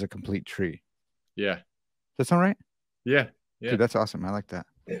it as a complete tree. Yeah. Does that sound right? Yeah. Yeah. Dude, that's awesome. I like that.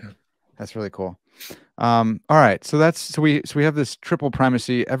 Yeah. That's really cool. All right. So we have this triple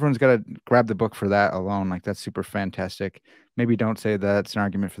primacy. Everyone's got to grab the book for that alone. Like, that's super fantastic. Maybe don't say that's an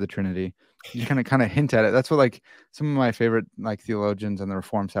argument for the Trinity. You kind of hint at it. That's what, like, some of my favorite like theologians on the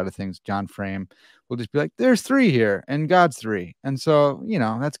Reform side of things, John Frame, will just be like, there's three here and God's three. And so,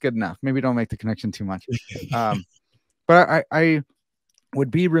 that's good enough. Maybe don't make the connection too much. But I would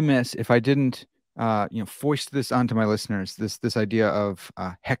be remiss if I didn't foist this onto my listeners, this idea of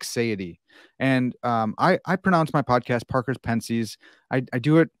Haecceity. And I pronounce my podcast Parker's Pensées. I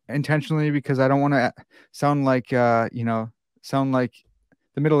do it intentionally because I don't want to sound like sound like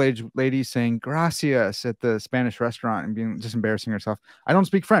the middle-aged lady saying gracias at the Spanish restaurant and being just embarrassing herself. I don't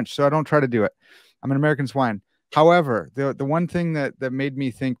speak French, so I don't try to do it. I'm an American swine. However, the one thing that made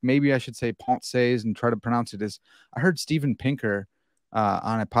me think maybe I should say Pensées and try to pronounce it is, I heard Steven Pinker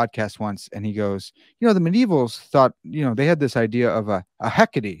on a podcast once, and he goes, the medievals thought, they had this idea of a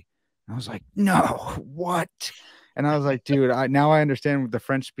Haecceity. And I was like, no, what? And I was like, dude, now I understand the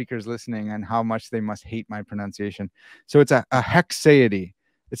French speakers listening and how much they must hate my pronunciation. So it's a Haecceity.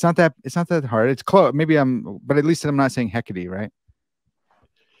 It's not that hard. It's close. Maybe but at least I'm not saying Haecceity, right?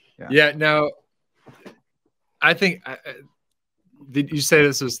 Yeah. Now, I think, did you say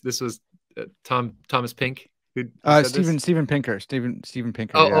this was Thomas Pink? Steven Pinker. Steven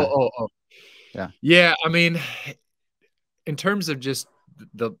Pinker. Oh. Yeah. Yeah. I mean, in terms of just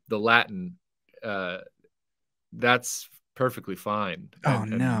the Latin, that's perfectly fine.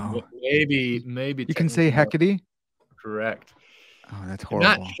 No. Maybe you can say Haecceity. Correct. Oh, that's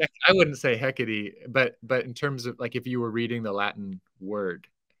horrible. I wouldn't say Haecceity, but in terms of, like, if you were reading the Latin word,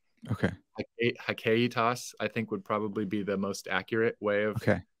 okay, Haecceitas, I think, would probably be the most accurate way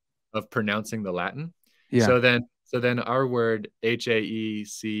of pronouncing the Latin. Yeah. So then our word Haecceity,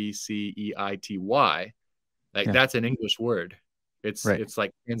 like, that's an English word. It's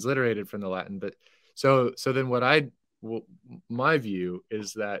like transliterated from the Latin. But so then my view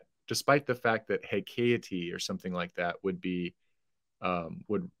is that despite the fact that Haecceity or something like that would be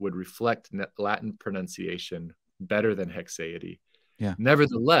would reflect Latin pronunciation better than Haecceity. Yeah.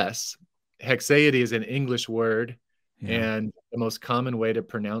 Nevertheless, Haecceity is an English word, and the most common way to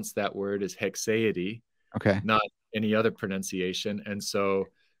pronounce that word is Haecceity. Okay. Not any other pronunciation. And so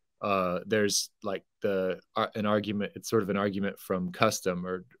there's like an argument. It's sort of an argument from custom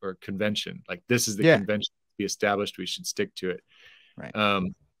or convention. Like, this is the convention to be established. We should stick to it. Right.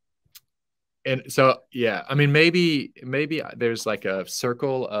 And so, yeah, I mean, maybe there's like a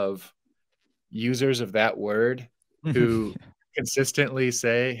circle of users of that word who consistently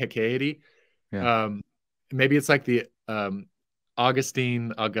say Haecceity. Yeah. Maybe it's like the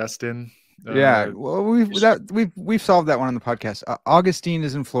Augustine. Well, we've solved that one on the podcast. Augustine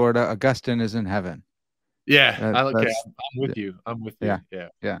is in Florida. Augustine is in heaven. Yeah. I'm with you.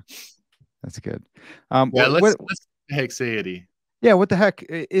 Yeah. That's good. Let's Haecceity. Yeah. What the heck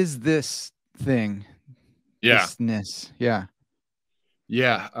is this thing? Yeah. Thisness. Yeah.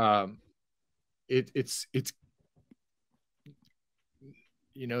 Yeah. it's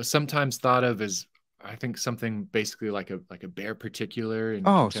sometimes thought of as, I think, something basically like a bare particular in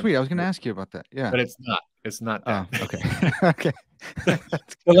Oh, sweet. I was going to contemporary, ask you about that. Yeah. but it's not. It's not Oh, that. okay. Okay.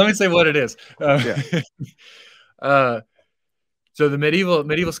 That's So let me say what it is. yeah. Uh, so the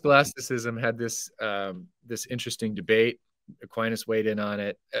medieval scholasticism had this this interesting debate. Aquinas weighed in on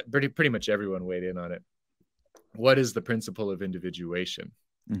it. Pretty much everyone weighed in on it. What is the principle of individuation?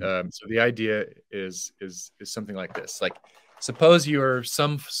 So the idea is something like this. Like, suppose you're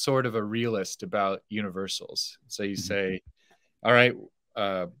some sort of a realist about universals. So you say, all right,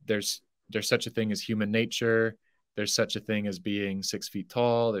 there's such a thing as human nature. There's such a thing as being 6 feet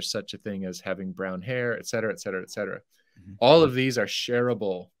tall. There's such a thing as having brown hair, et cetera, et cetera, et cetera. All of these are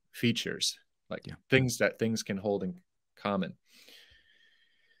shareable features, like things that things can hold in common.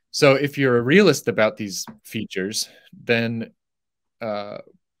 So if you're a realist about these features, then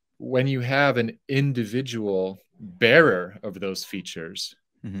when you have an individual bearer of those features,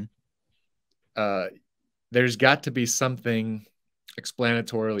 there's got to be something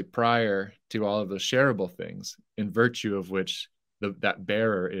explanatorily prior to all of the shareable things, in virtue of which that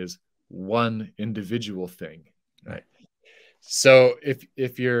bearer is one individual thing, right? So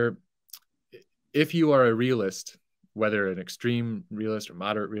if you are a realist, whether an extreme realist or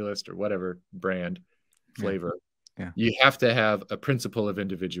moderate realist or whatever brand flavor, you have to have a principle of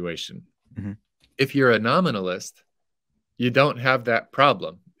individuation. If you're a nominalist, you don't have that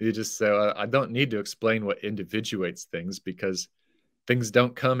problem. You just say, I don't need to explain what individuates things, because things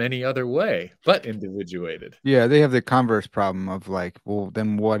don't come any other way but individuated. Yeah, they have the converse problem of like, well,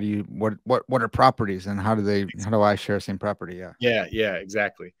 then what are properties, and how do I share the same property? Yeah,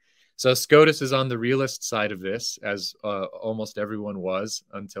 exactly. So Scotus is on the realist side of this, as almost everyone was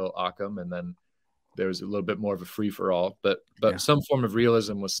until Occam, and then there was a little bit more of a free for all. But some form of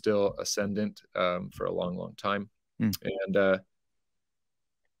realism was still ascendant for a long time, and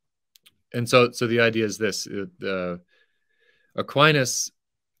so the idea is this: Aquinas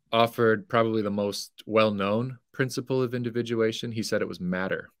offered probably the most well-known principle of individuation. He said it was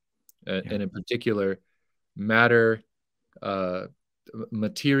matter, and in particular, matter.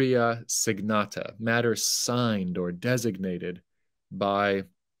 Materia signata, matter signed or designated by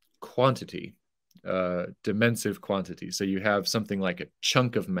quantity, dimensive quantity. So you have something like a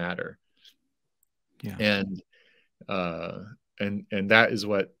chunk of matter, and that is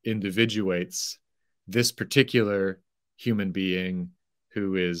what individuates this particular human being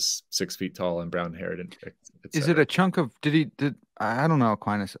who is 6 feet tall and brown haired. Is it a chunk of? I don't know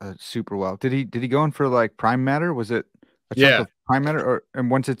Aquinas super well. Did he go in for like prime matter? Was it a chunk of prime matter, and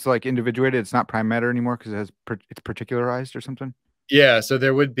once it's like individuated, it's not prime matter anymore because it's particularized or something? Yeah, so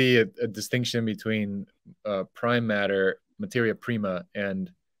there would be a distinction between prime matter, materia prima, and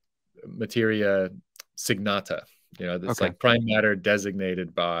materia signata. That's like prime matter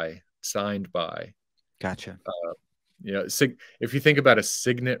designated by, signed by. Gotcha. If you think about a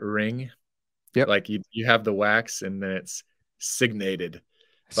signet ring, like you have the wax and then it's signated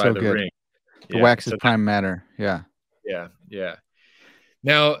by the ring. The wax is prime matter. Yeah.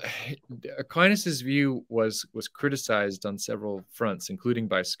 Now, Aquinas's view was criticized on several fronts, including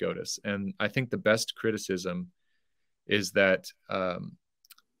by Scotus, and I think the best criticism is that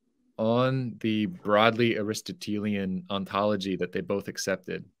on the broadly Aristotelian ontology that they both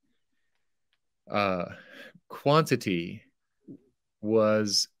accepted, quantity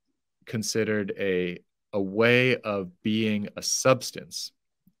was considered a way of being a substance,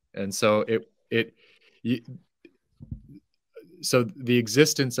 and so so the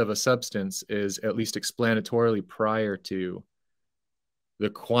existence of a substance is at least explanatorily prior to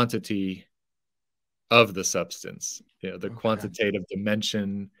the quantity of the substance, the quantitative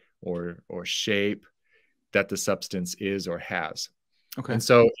dimension or shape that the substance is or has. And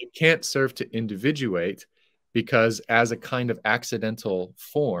so it can't serve to individuate, because as a kind of accidental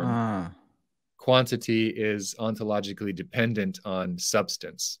form, quantity is ontologically dependent on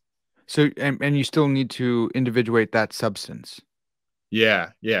substance. So, and you still need to individuate that substance. Yeah.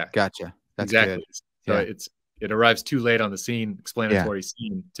 Gotcha. That's exactly. Good. So it arrives too late on the scene, explanatory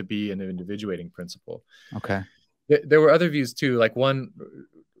scene, to be an individuating principle. Okay. There were other views too. Like one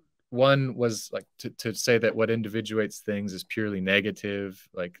was like to say that what individuates things is purely negative.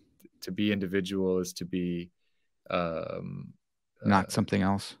 Like to be individual is to be not something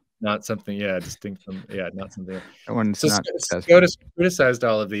else. Not something, distinct from, not something else. So Scotus criticized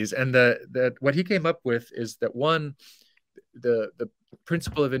all of these, and what he came up with is that the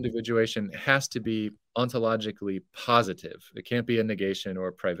principle of individuation has to be ontologically positive. It can't be a negation or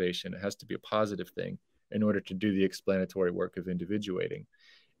a privation. It has to be a positive thing in order to do the explanatory work of individuating.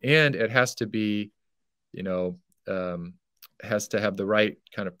 and it has to be, has to have the right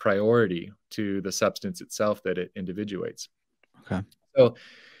kind of priority to the substance itself that it individuates. Okay. So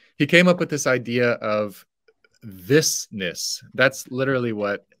he came up with this idea of thisness. That's literally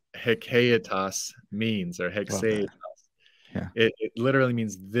what Haecceitas means, or Haecceity. Yeah. It literally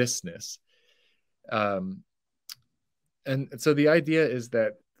means thisness. And so the idea is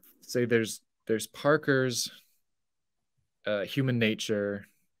that, say, there's Parker's human nature,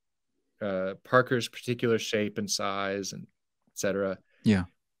 Parker's particular shape and size, and etc. Yeah.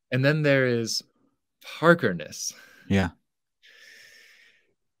 And then there is Parkerness. Yeah.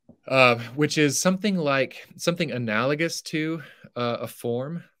 Which is something analogous to a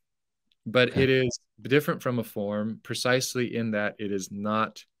form, but Okay. it is different from a form precisely in that it is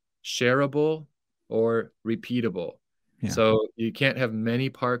not shareable or repeatable. Yeah. So you can't have many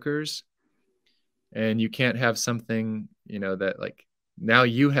Parkers, and you can't have something, that like now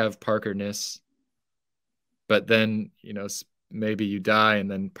you have Parkerness, but then, maybe you die and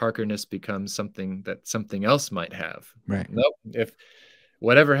then Parkerness becomes something that something else might have. Right. Nope. If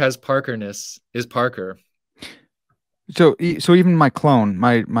whatever has Parkerness is Parker. So even my clone,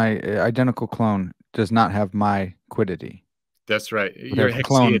 my identical clone, does not have my quiddity. That's right. Your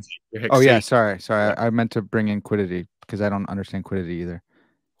clone. Oh yeah, sorry. Yeah. I meant to bring in quiddity because I don't understand quiddity either.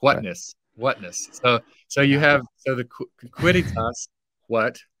 Whatness. So you have the quidditas,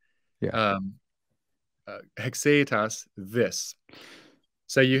 what? Yeah. Haecceitas, this.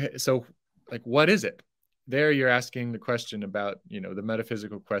 So like, what is it? There you're asking the question about, the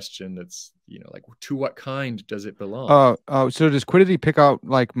metaphysical question that's, like, to what kind does it belong? Oh, so does quiddity pick out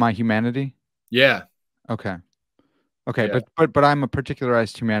like my humanity? Yeah. Okay. Yeah. But I'm a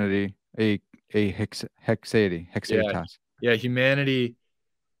particularized humanity, a Haecceitas. Yeah, humanity,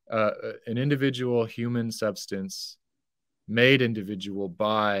 an individual human substance made individual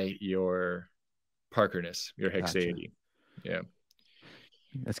by your Parkerness, your Haecceity. Yeah.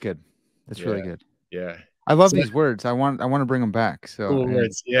 That's good. That's really good. Yeah. I love these words. I want to bring them back. So cool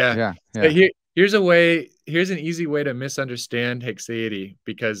words. Yeah. Yeah. So here's an easy way to misunderstand Haecceity,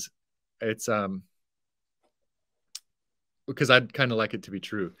 because it's because I'd kind of like it to be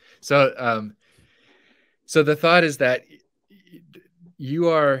true. So so the thought is that you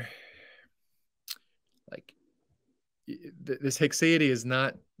are like, this Haecceity is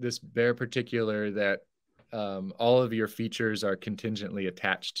not this bare particular that all of your features are contingently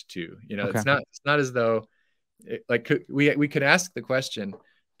attached to. It's not as though we could ask the question,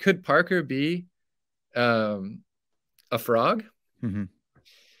 could Parker be a frog? Mm-hmm.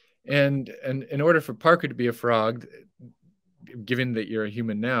 And in order for Parker to be a frog, given that you're a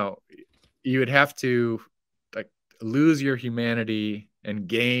human now, you would have to like lose your humanity and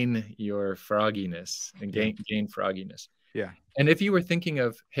gain your frogginess and gain frogginess. Yeah. And if you were thinking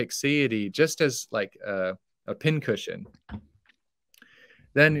of Haecceity just as like a pincushion,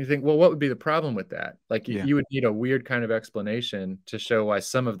 then you think, well, what would be the problem with that? Like you would need a weird kind of explanation to show why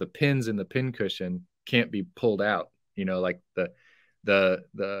some of the pins in the pincushion can't be pulled out. Like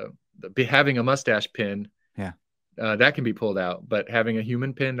having a mustache pin, that can be pulled out, but having a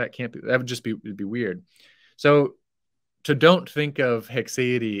human pin, that can't be. That would be weird. So don't think of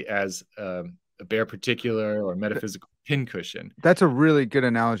Haecceity as a bare particular or metaphysical pincushion. That's a really good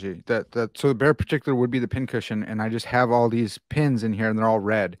analogy. So the bare particular would be the pincushion, and I just have all these pins in here, and they're all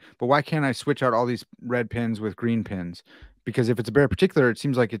red. But why can't I switch out all these red pins with green pins? Because if it's a bare particular, it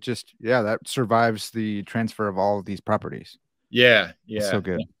seems like it just that survives the transfer of all of these properties. Yeah. That's so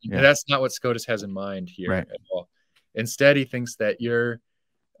good. And that's not what Scotus has in mind here at all. Instead, he thinks that your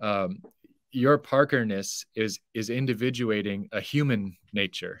Parkerness is individuating a human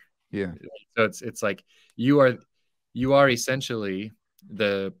nature. Yeah. So it's like you are essentially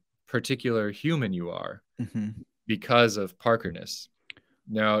the particular human you are because of Parkerness.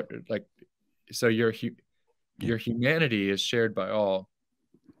 Now, like, so your humanity is shared by all,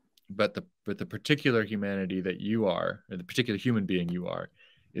 but the particular humanity that you are, or the particular human being you are,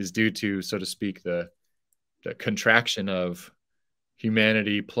 is due to, so to speak, the contraction of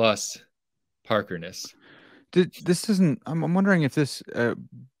humanity plus Parkerness. This isn't. I'm wondering if this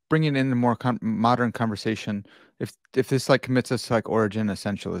bringing in a more modern conversation, if this like commits us to like origin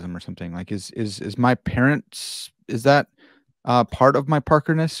essentialism or something. Like, is my parents, is that part of my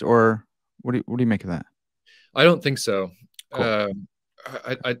Parkerness, or what do you make of that? I don't think so. Cool.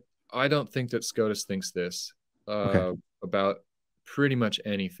 I don't think that Scotus thinks this about pretty much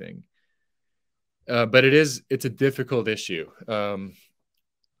anything. But it's a difficult issue.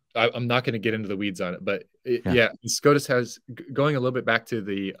 I'm not going to get into the weeds on it, but Scotus has, going a little bit back to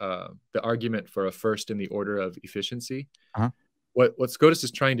the argument for a first in the order of efficiency. what Scotus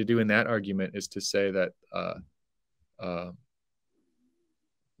is trying to do in that argument is to say that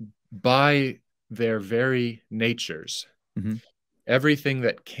by their very natures, everything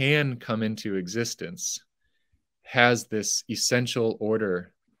that can come into existence has this essential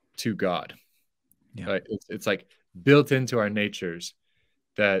order to God. Yeah. It's like built into our natures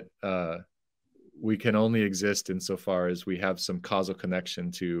that we can only exist insofar as we have some causal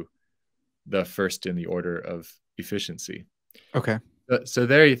connection to the first in the order of efficiency. Okay. So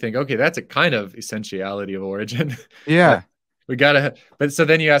there you think, okay, that's a kind of essentiality of origin. Yeah. We gotta, but so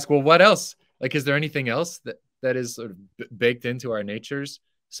then you ask, well, what else? Like, is there anything else that is sort of baked into our natures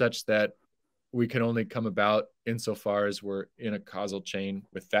such that we can only come about insofar as we're in a causal chain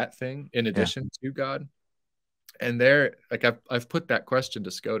with that thing in addition to God? And there, like I've put that question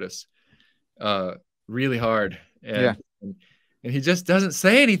to Scotus really hard, and he just doesn't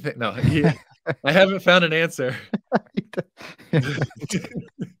say anything. No, I haven't found an answer.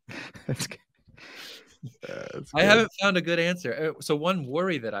 That's good. I haven't found a good answer. So one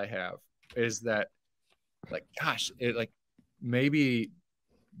worry that I have is that, like, gosh, maybe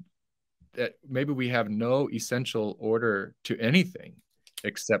we have no essential order to anything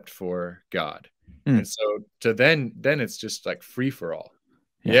except for God. And so then it's just like free for all.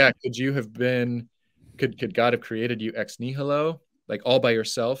 Yeah. Could God have created you ex nihilo, like all by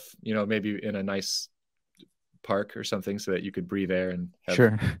yourself, maybe in a nice park or something so that you could breathe air and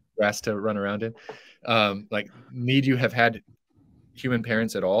have grass to run around in? Like, need you have had human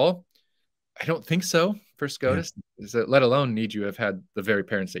parents at all? I don't think so for Scotus. Let alone need you have had the very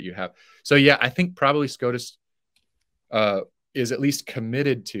parents that you have. So yeah, I think probably Scotus is at least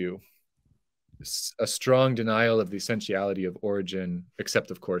committed to a strong denial of the essentiality of origin,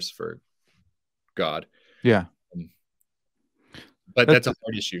 except of course for God. Yeah. But that's a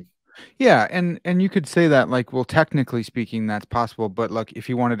hard issue. Yeah, and you could say that, like, well, technically speaking, that's possible. But like, if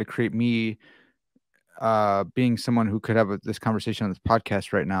he wanted to create me being someone who could have this conversation on this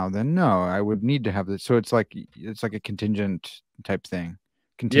podcast right now, then no, I would need to have this. So it's like a contingent type thing.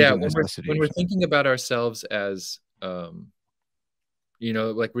 Contingent necessity. When we're thinking about ourselves as, like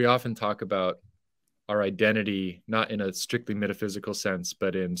we often talk about our identity, not in a strictly metaphysical sense,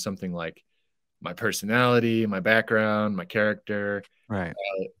 but in something like my personality, my background, my character, right?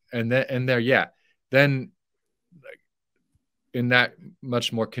 Then like, in that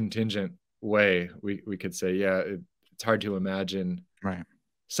much more contingent way, we could say, it's hard to imagine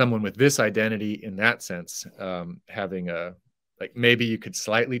someone with this identity in that sense having maybe you could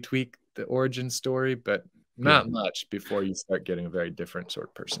slightly tweak the origin story, but not much before you start getting a very different sort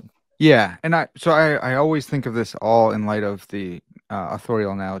of person. Yeah, and I always think of this all in light of the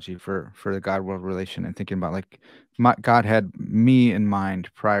authorial analogy for the God-world relation, and thinking about, like, God had me in mind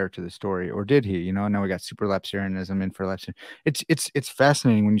prior to the story, or did he? Now we got superlapsarianism, infralapsarianism. It's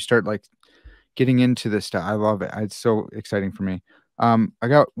fascinating when you start like getting into this stuff. I love it. It's so exciting for me. I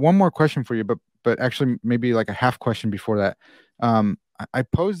got one more question for you, but actually maybe like a half question before that. I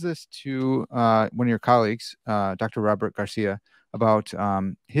posed this to one of your colleagues, Dr. Robert Garcia, about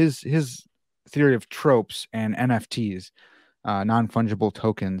his theory of tropes and NFTs, non-fungible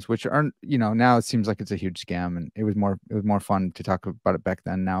tokens, which aren't, now it seems like it's a huge scam, and it was more fun to talk about it back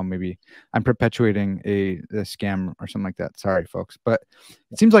then. Now maybe I'm perpetuating a scam or something like that. Sorry, folks, but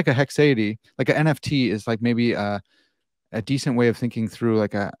it seems like a Haecceity, like an NFT, is like maybe a decent way of thinking through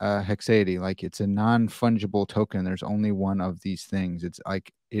like a Haecceity. Like, it's a non-fungible token. There's only one of these things. It's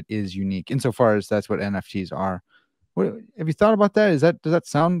like, it is unique insofar as that's what NFTs are. What, have you thought about that? Does that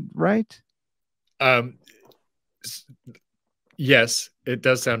sound right? Yes, it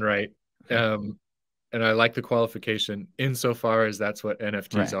does sound right. And I like the qualification insofar as that's what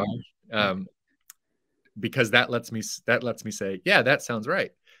NFTs are. Because that lets me say, yeah, that sounds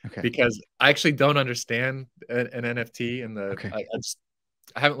right. Because I actually don't understand an NFT, and I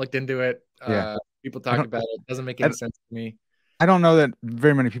haven't looked into it. People talk about it. It doesn't make any sense to me. I don't know that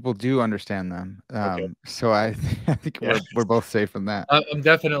very many people do understand them. So I think we're both safe in that. I'm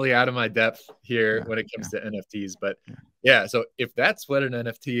definitely out of my depth here when it comes to NFTs, but so if that's what an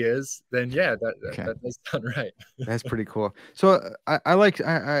NFT is, then that does sound right. That's pretty cool. So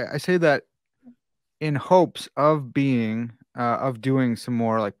I say that in hopes of being doing some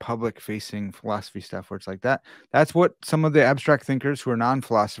more like public facing philosophy stuff, where it's like that's what some of the abstract thinkers who are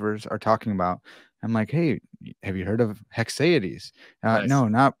non-philosophers are talking about. I'm like, hey, have you heard of Haecceities? Nice. No,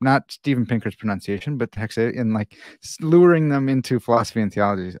 not Steven Pinker's pronunciation, but Haecceity, and like luring them into philosophy and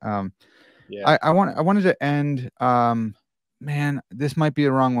theology. I wanted to end. Man, this might be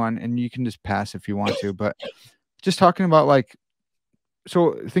the wrong one, and you can just pass if you want to. But just talking about, like,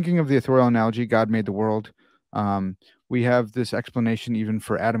 so thinking of the authorial analogy, God made the world. we have this explanation even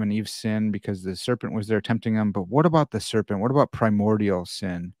for Adam and Eve's sin because the serpent was there tempting them. But what about the serpent? What about primordial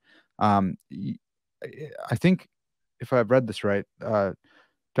sin? I think if I've read this right,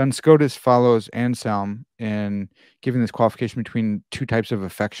 Duns Scotus follows Anselm in giving this qualification between two types of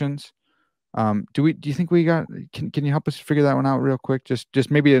affections. Do you think we got? Can you help us figure that one out real quick?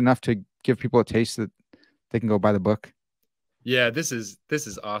 Just maybe enough to give people a taste that they can go buy the book. Yeah, this is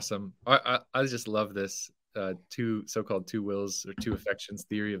awesome. I just love this two so-called two wills or two affections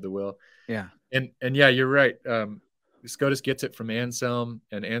theory of the will. Yeah, and yeah, you're right. Scotus gets it from Anselm,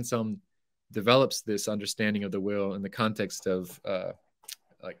 and Anselm develops this understanding of the will in the context of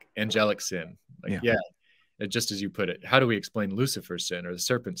like angelic sin. Like, yeah, just as you put it, how do we explain Lucifer's sin or the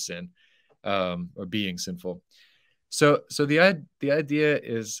serpent's sin, or being sinful? So the idea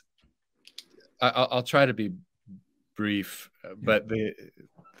is, I'll try to be brief, but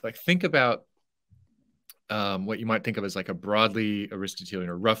think about what you might think of as like a broadly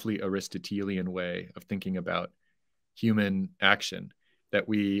Aristotelian or roughly Aristotelian way of thinking about human action, that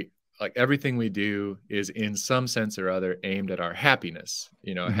we, like, everything we do is in some sense or other aimed at our happiness,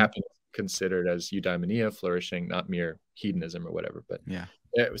 happiness considered as eudaimonia, flourishing, not mere hedonism or whatever. But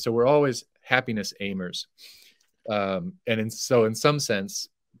so we're always happiness aimers. And in some sense,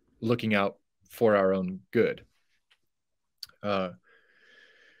 looking out for our own good.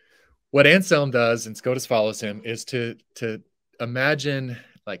 What Anselm does, and Scotus follows him, is to imagine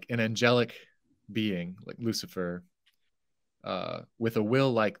like an angelic being like Lucifer, with a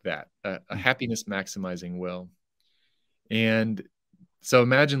will like that, a happiness maximizing will. And so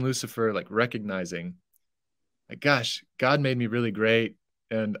imagine Lucifer like recognizing, like, gosh, God made me really great,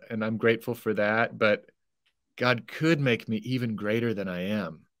 and I'm grateful for that, but God could make me even greater than I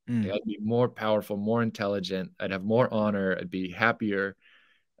am. I'd be more powerful, more intelligent, I'd have more honor, I'd be happier.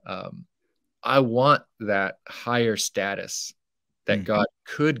 I want that higher status that God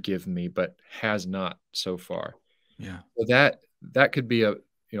could give me, but has not so far. Yeah. So that could be a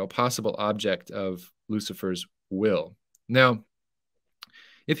possible object of Lucifer's will. Now,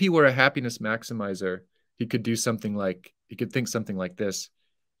 if he were a happiness maximizer, he could think something like this: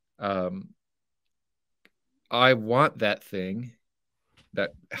 I want that thing,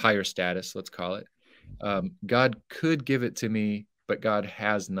 that higher status, let's call it. God could give it to me, but God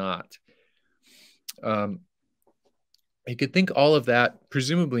has not. He could think all of that,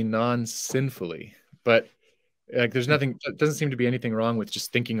 presumably non-sinfully, but like there's nothing, it doesn't seem to be anything wrong with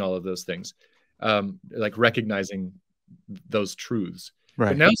just thinking all of those things, like recognizing those truths. Right.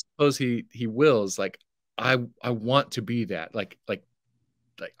 But now suppose he wills, like, I want to be that, like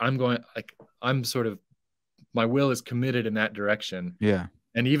I'm sort of, my will is committed in that direction. Yeah.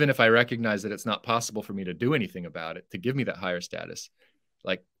 And even if I recognize that it's not possible for me to do anything about it, to give me that higher status,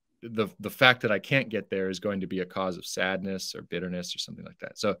 like the fact that I can't get there is going to be a cause of sadness or bitterness or something like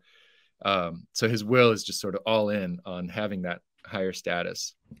that. So his will is just sort of all in on having that higher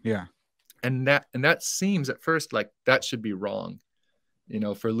status. Yeah. And that seems at first like that should be wrong.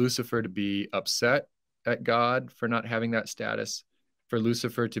 For Lucifer to be upset at God for not having that status, for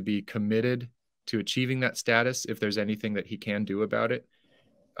Lucifer to be committed to achieving that status if there's anything that he can do about it.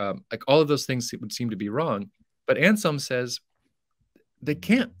 Like all of those things would seem to be wrong. But Anselm says they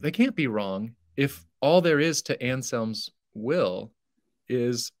can't be wrong if all there is to Anselm's will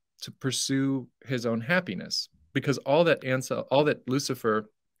is to pursue his own happiness, because all that Lucifer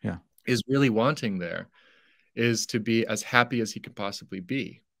is really wanting there is to be as happy as he could possibly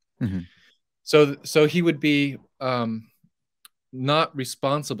be. So he would be not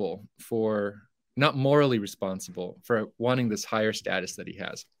morally responsible for wanting this higher status that he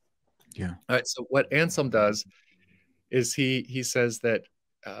has. Yeah. All right. So what Anselm does is he says that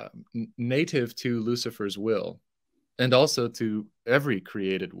native to Lucifer's will, and also to every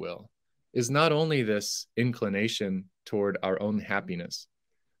created will, is not only this inclination toward our own happiness,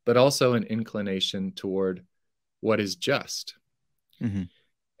 but also an inclination toward what is just.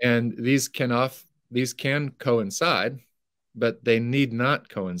 And these can coincide, but they need not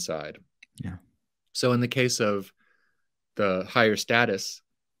coincide. Yeah. So in the case of the higher status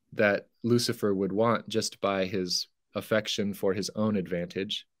that Lucifer would want just by his affection for his own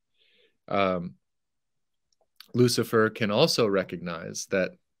advantage, Lucifer can also recognize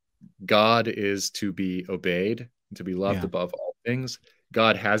that God is to be obeyed, to be loved above all things.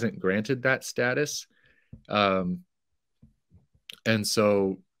 God hasn't granted that status. And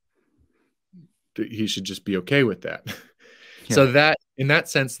so he should just be okay with that. So that, in that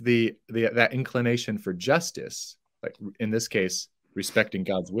sense, that inclination for justice, like in this case, respecting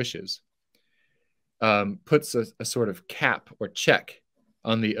God's wishes, puts a sort of cap or check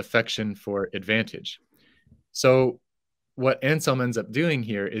on the affection for advantage. So what Anselm ends up doing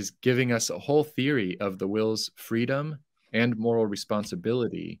here is giving us a whole theory of the will's freedom and moral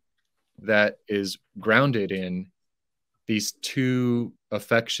responsibility that is grounded in these two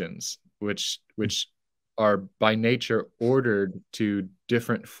affections, which are by nature ordered to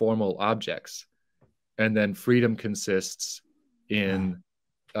different formal objects. And then freedom consists in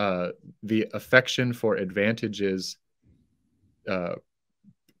the affection for advantages,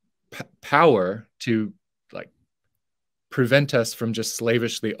 power to like prevent us from just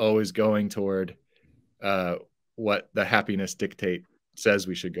slavishly always going toward what the happiness dictate says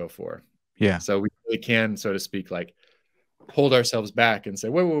we should go for. Yeah. So we really can, so to speak, like hold ourselves back and say,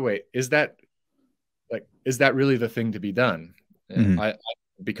 wait, is that really the thing to be done? I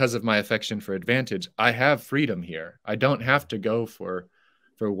because of my affection for advantage, I have freedom here. I don't have to go for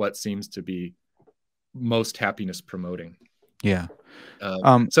what seems to be most happiness promoting. Yeah.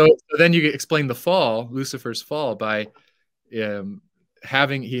 So then you explain the fall, Lucifer's fall, by he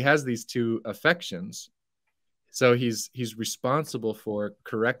has these two affections. So he's responsible for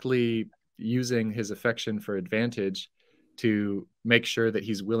correctly using his affection for advantage to make sure that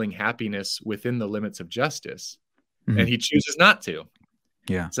he's willing happiness within the limits of justice. And he chooses not to.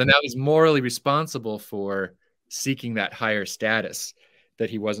 Yeah. So now he's morally responsible for seeking that higher status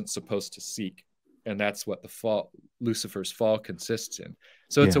that he wasn't supposed to seek. And that's what Lucifer's fall consists in.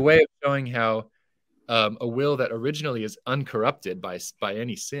 So it's a way of showing how a will that originally is uncorrupted by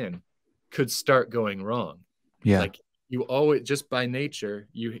any sin could start going wrong. Yeah. Like you always, just by nature,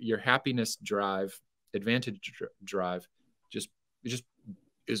 your happiness drive, advantage drive, just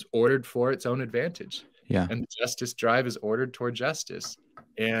is ordered for its own advantage. Yeah. And the justice drive is ordered toward justice.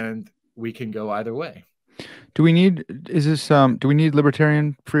 And we can go either way. Do we need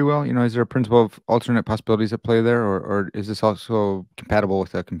libertarian free will? You know, is there a principle of alternate possibilities at play there, or is this also compatible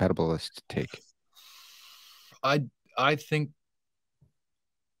with a compatibilist take? I think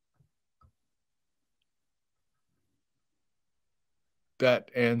that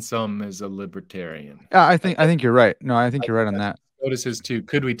Anselm is a libertarian. I think you're right. No, I think you're right on that. Scotus is too.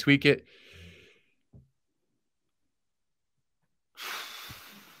 Could we tweak it?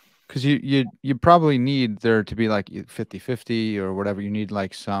 Because you probably need there to be like 50-50 or whatever. You need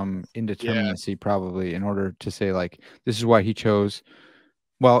like some indeterminacy probably in order to say like this is why he chose.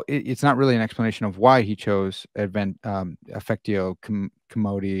 Well, it's not really an explanation of why he chose affectio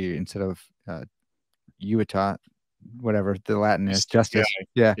commodi instead of uita, whatever the Latin is, justice.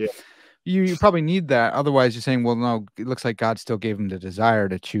 Yeah. You probably need that. Otherwise, you're saying, well, no, it looks like God still gave him the desire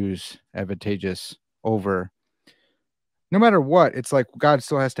to choose advantageous over. No matter what, it's like God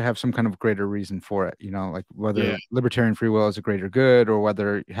still has to have some kind of greater reason for it, you know, like whether libertarian free will is a greater good or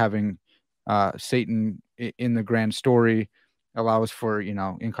whether having Satan in the grand story allows for, you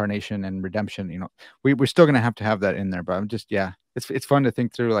know, incarnation and redemption. You know, we're still going to have that in there, but I'm just, it's fun to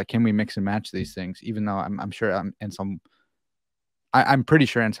think through, like, can we mix and match these things? Even though I'm sure I'm pretty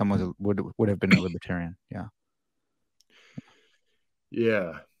sure Anselm would have been a libertarian. Yeah.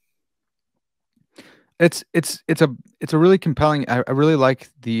 Yeah. It's a really compelling. I really like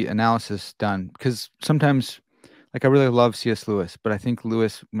the analysis done because sometimes, like, I really love C.S. Lewis, but I think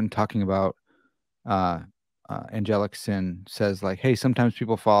Lewis, when talking about angelic sin, says like, "Hey, sometimes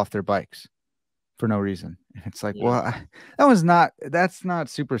people fall off their bikes for no reason." And it's like, well, that's not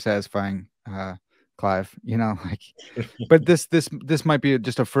super satisfying, Clive. You know, like, but this might be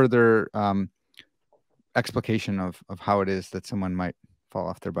just a further explication of how it is that someone might fall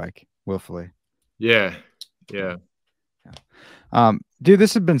off their bike willfully. Yeah. Dude,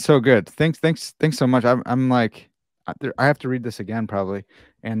 this has been so good. Thanks so much. I'm like, I have to read this again probably.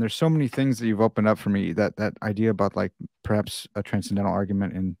 And there's so many things that you've opened up for me. That idea about like perhaps a transcendental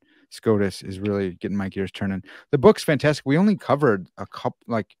argument in Scotus is really getting my gears turning. The book's fantastic. We only covered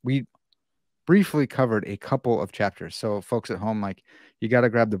we briefly covered a couple of chapters. So folks at home, like, you got to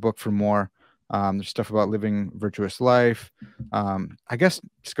grab the book for more. There's stuff about living virtuous life. I guess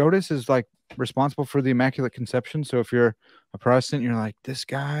Scotus is like responsible for the Immaculate Conception. So if you're a Protestant, you're like, this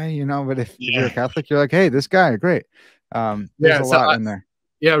guy, you know, but if you're a Catholic, you're like, hey, this guy, great. There's a lot in there.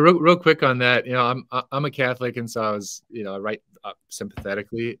 Yeah, real quick on that. You know, I'm a Catholic, and so I was, you know, I write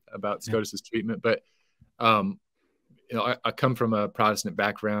sympathetically about Scotus's treatment, but you know, I come from a Protestant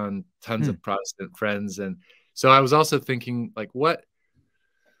background, tons of Protestant friends, and so I was also thinking, like, what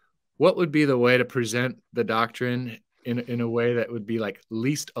would be the way to present the doctrine in a way that would be like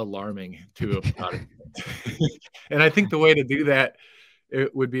least alarming to a Protestant? And I think the way to do that,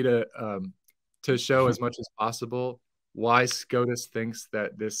 it would be to show as much as possible why Scotus thinks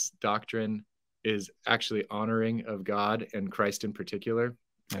that this doctrine is actually honoring of God and Christ in particular.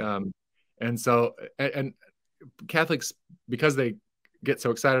 And so, and Catholics, because they get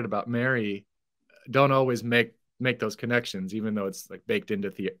so excited about Mary, don't always make those connections, even though it's like baked into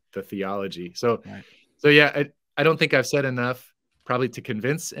the theology. So, Right. so yeah, I don't think I've said enough probably to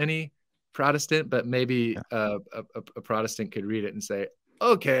convince any Protestant, but maybe a Protestant could read it and say,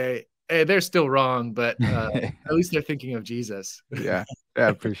 okay, hey, they're still wrong, but at least they're thinking of Jesus. Yeah, I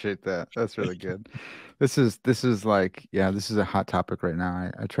appreciate that. That's really good. This is like, yeah, this is a hot topic right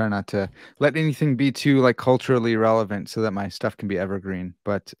now. I try not to let anything be too like culturally relevant so that my stuff can be evergreen.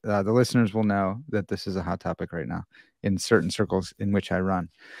 But the listeners will know that this is a hot topic right now in certain circles in which I run.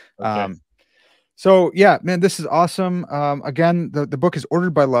 Okay. So yeah, man, this is awesome. Again, the book is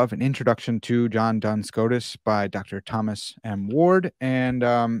Ordered by Love: An Introduction to John Duns Scotus by Dr. Thomas M. Ward,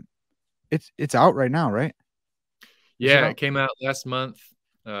 and it's out right now, right? Yeah, it came out last month.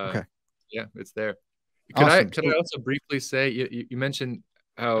 Okay. Yeah, it's there. Awesome. Could I also briefly say you mentioned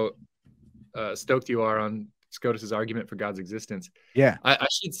how stoked you are on Scotus's argument for God's existence. Yeah. I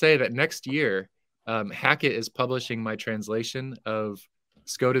should say that next year, Hackett is publishing my translation of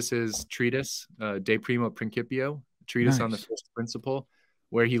Scotus's treatise, De Primo Principio, treatise on the first principle,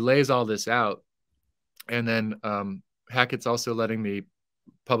 where he lays all this out. And then Hackett's also letting me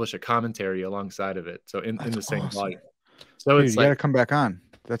publish a commentary alongside of it. So in the same volume. So dude, it's you like gotta come back on.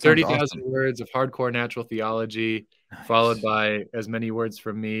 That's 30,000 words of hardcore natural theology, nice. Followed by as many words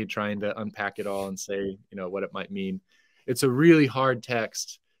from me trying to unpack it all and say, you know, what it might mean. It's a really hard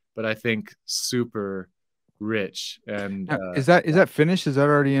text, but I think super rich. And now, is that finished? Is that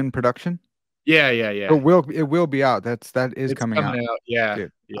already in production? Yeah. It will be out. That is coming out. Yeah.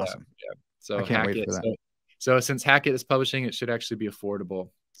 Dude, yeah. awesome. Yeah. So I can't wait for that. So since Hackett is publishing, it should actually be affordable.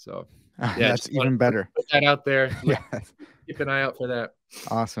 So yeah, that's even better. Put that out there. Yeah. Keep an eye out for that.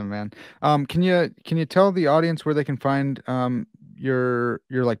 Awesome, man. Can you tell the audience where they can find your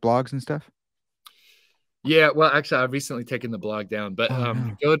like blogs and stuff? Yeah, well, actually, I've recently taken the blog down, but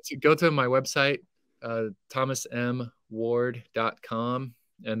go to my website, thomasmward.com,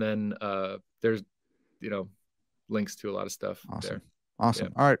 and then there's links to a lot of stuff there.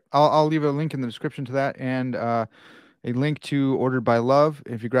 Awesome. Yeah. All right, I'll leave a link in the description to that, and a link to Ordered by Love.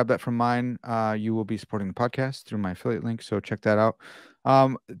 If you grab that from mine, you will be supporting the podcast through my affiliate link. So check that out.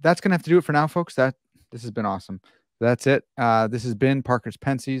 That's gonna have to do it for now, folks. This has been awesome. That's it. This has been Parker's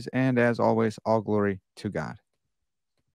Pensées, and as always, all glory to God.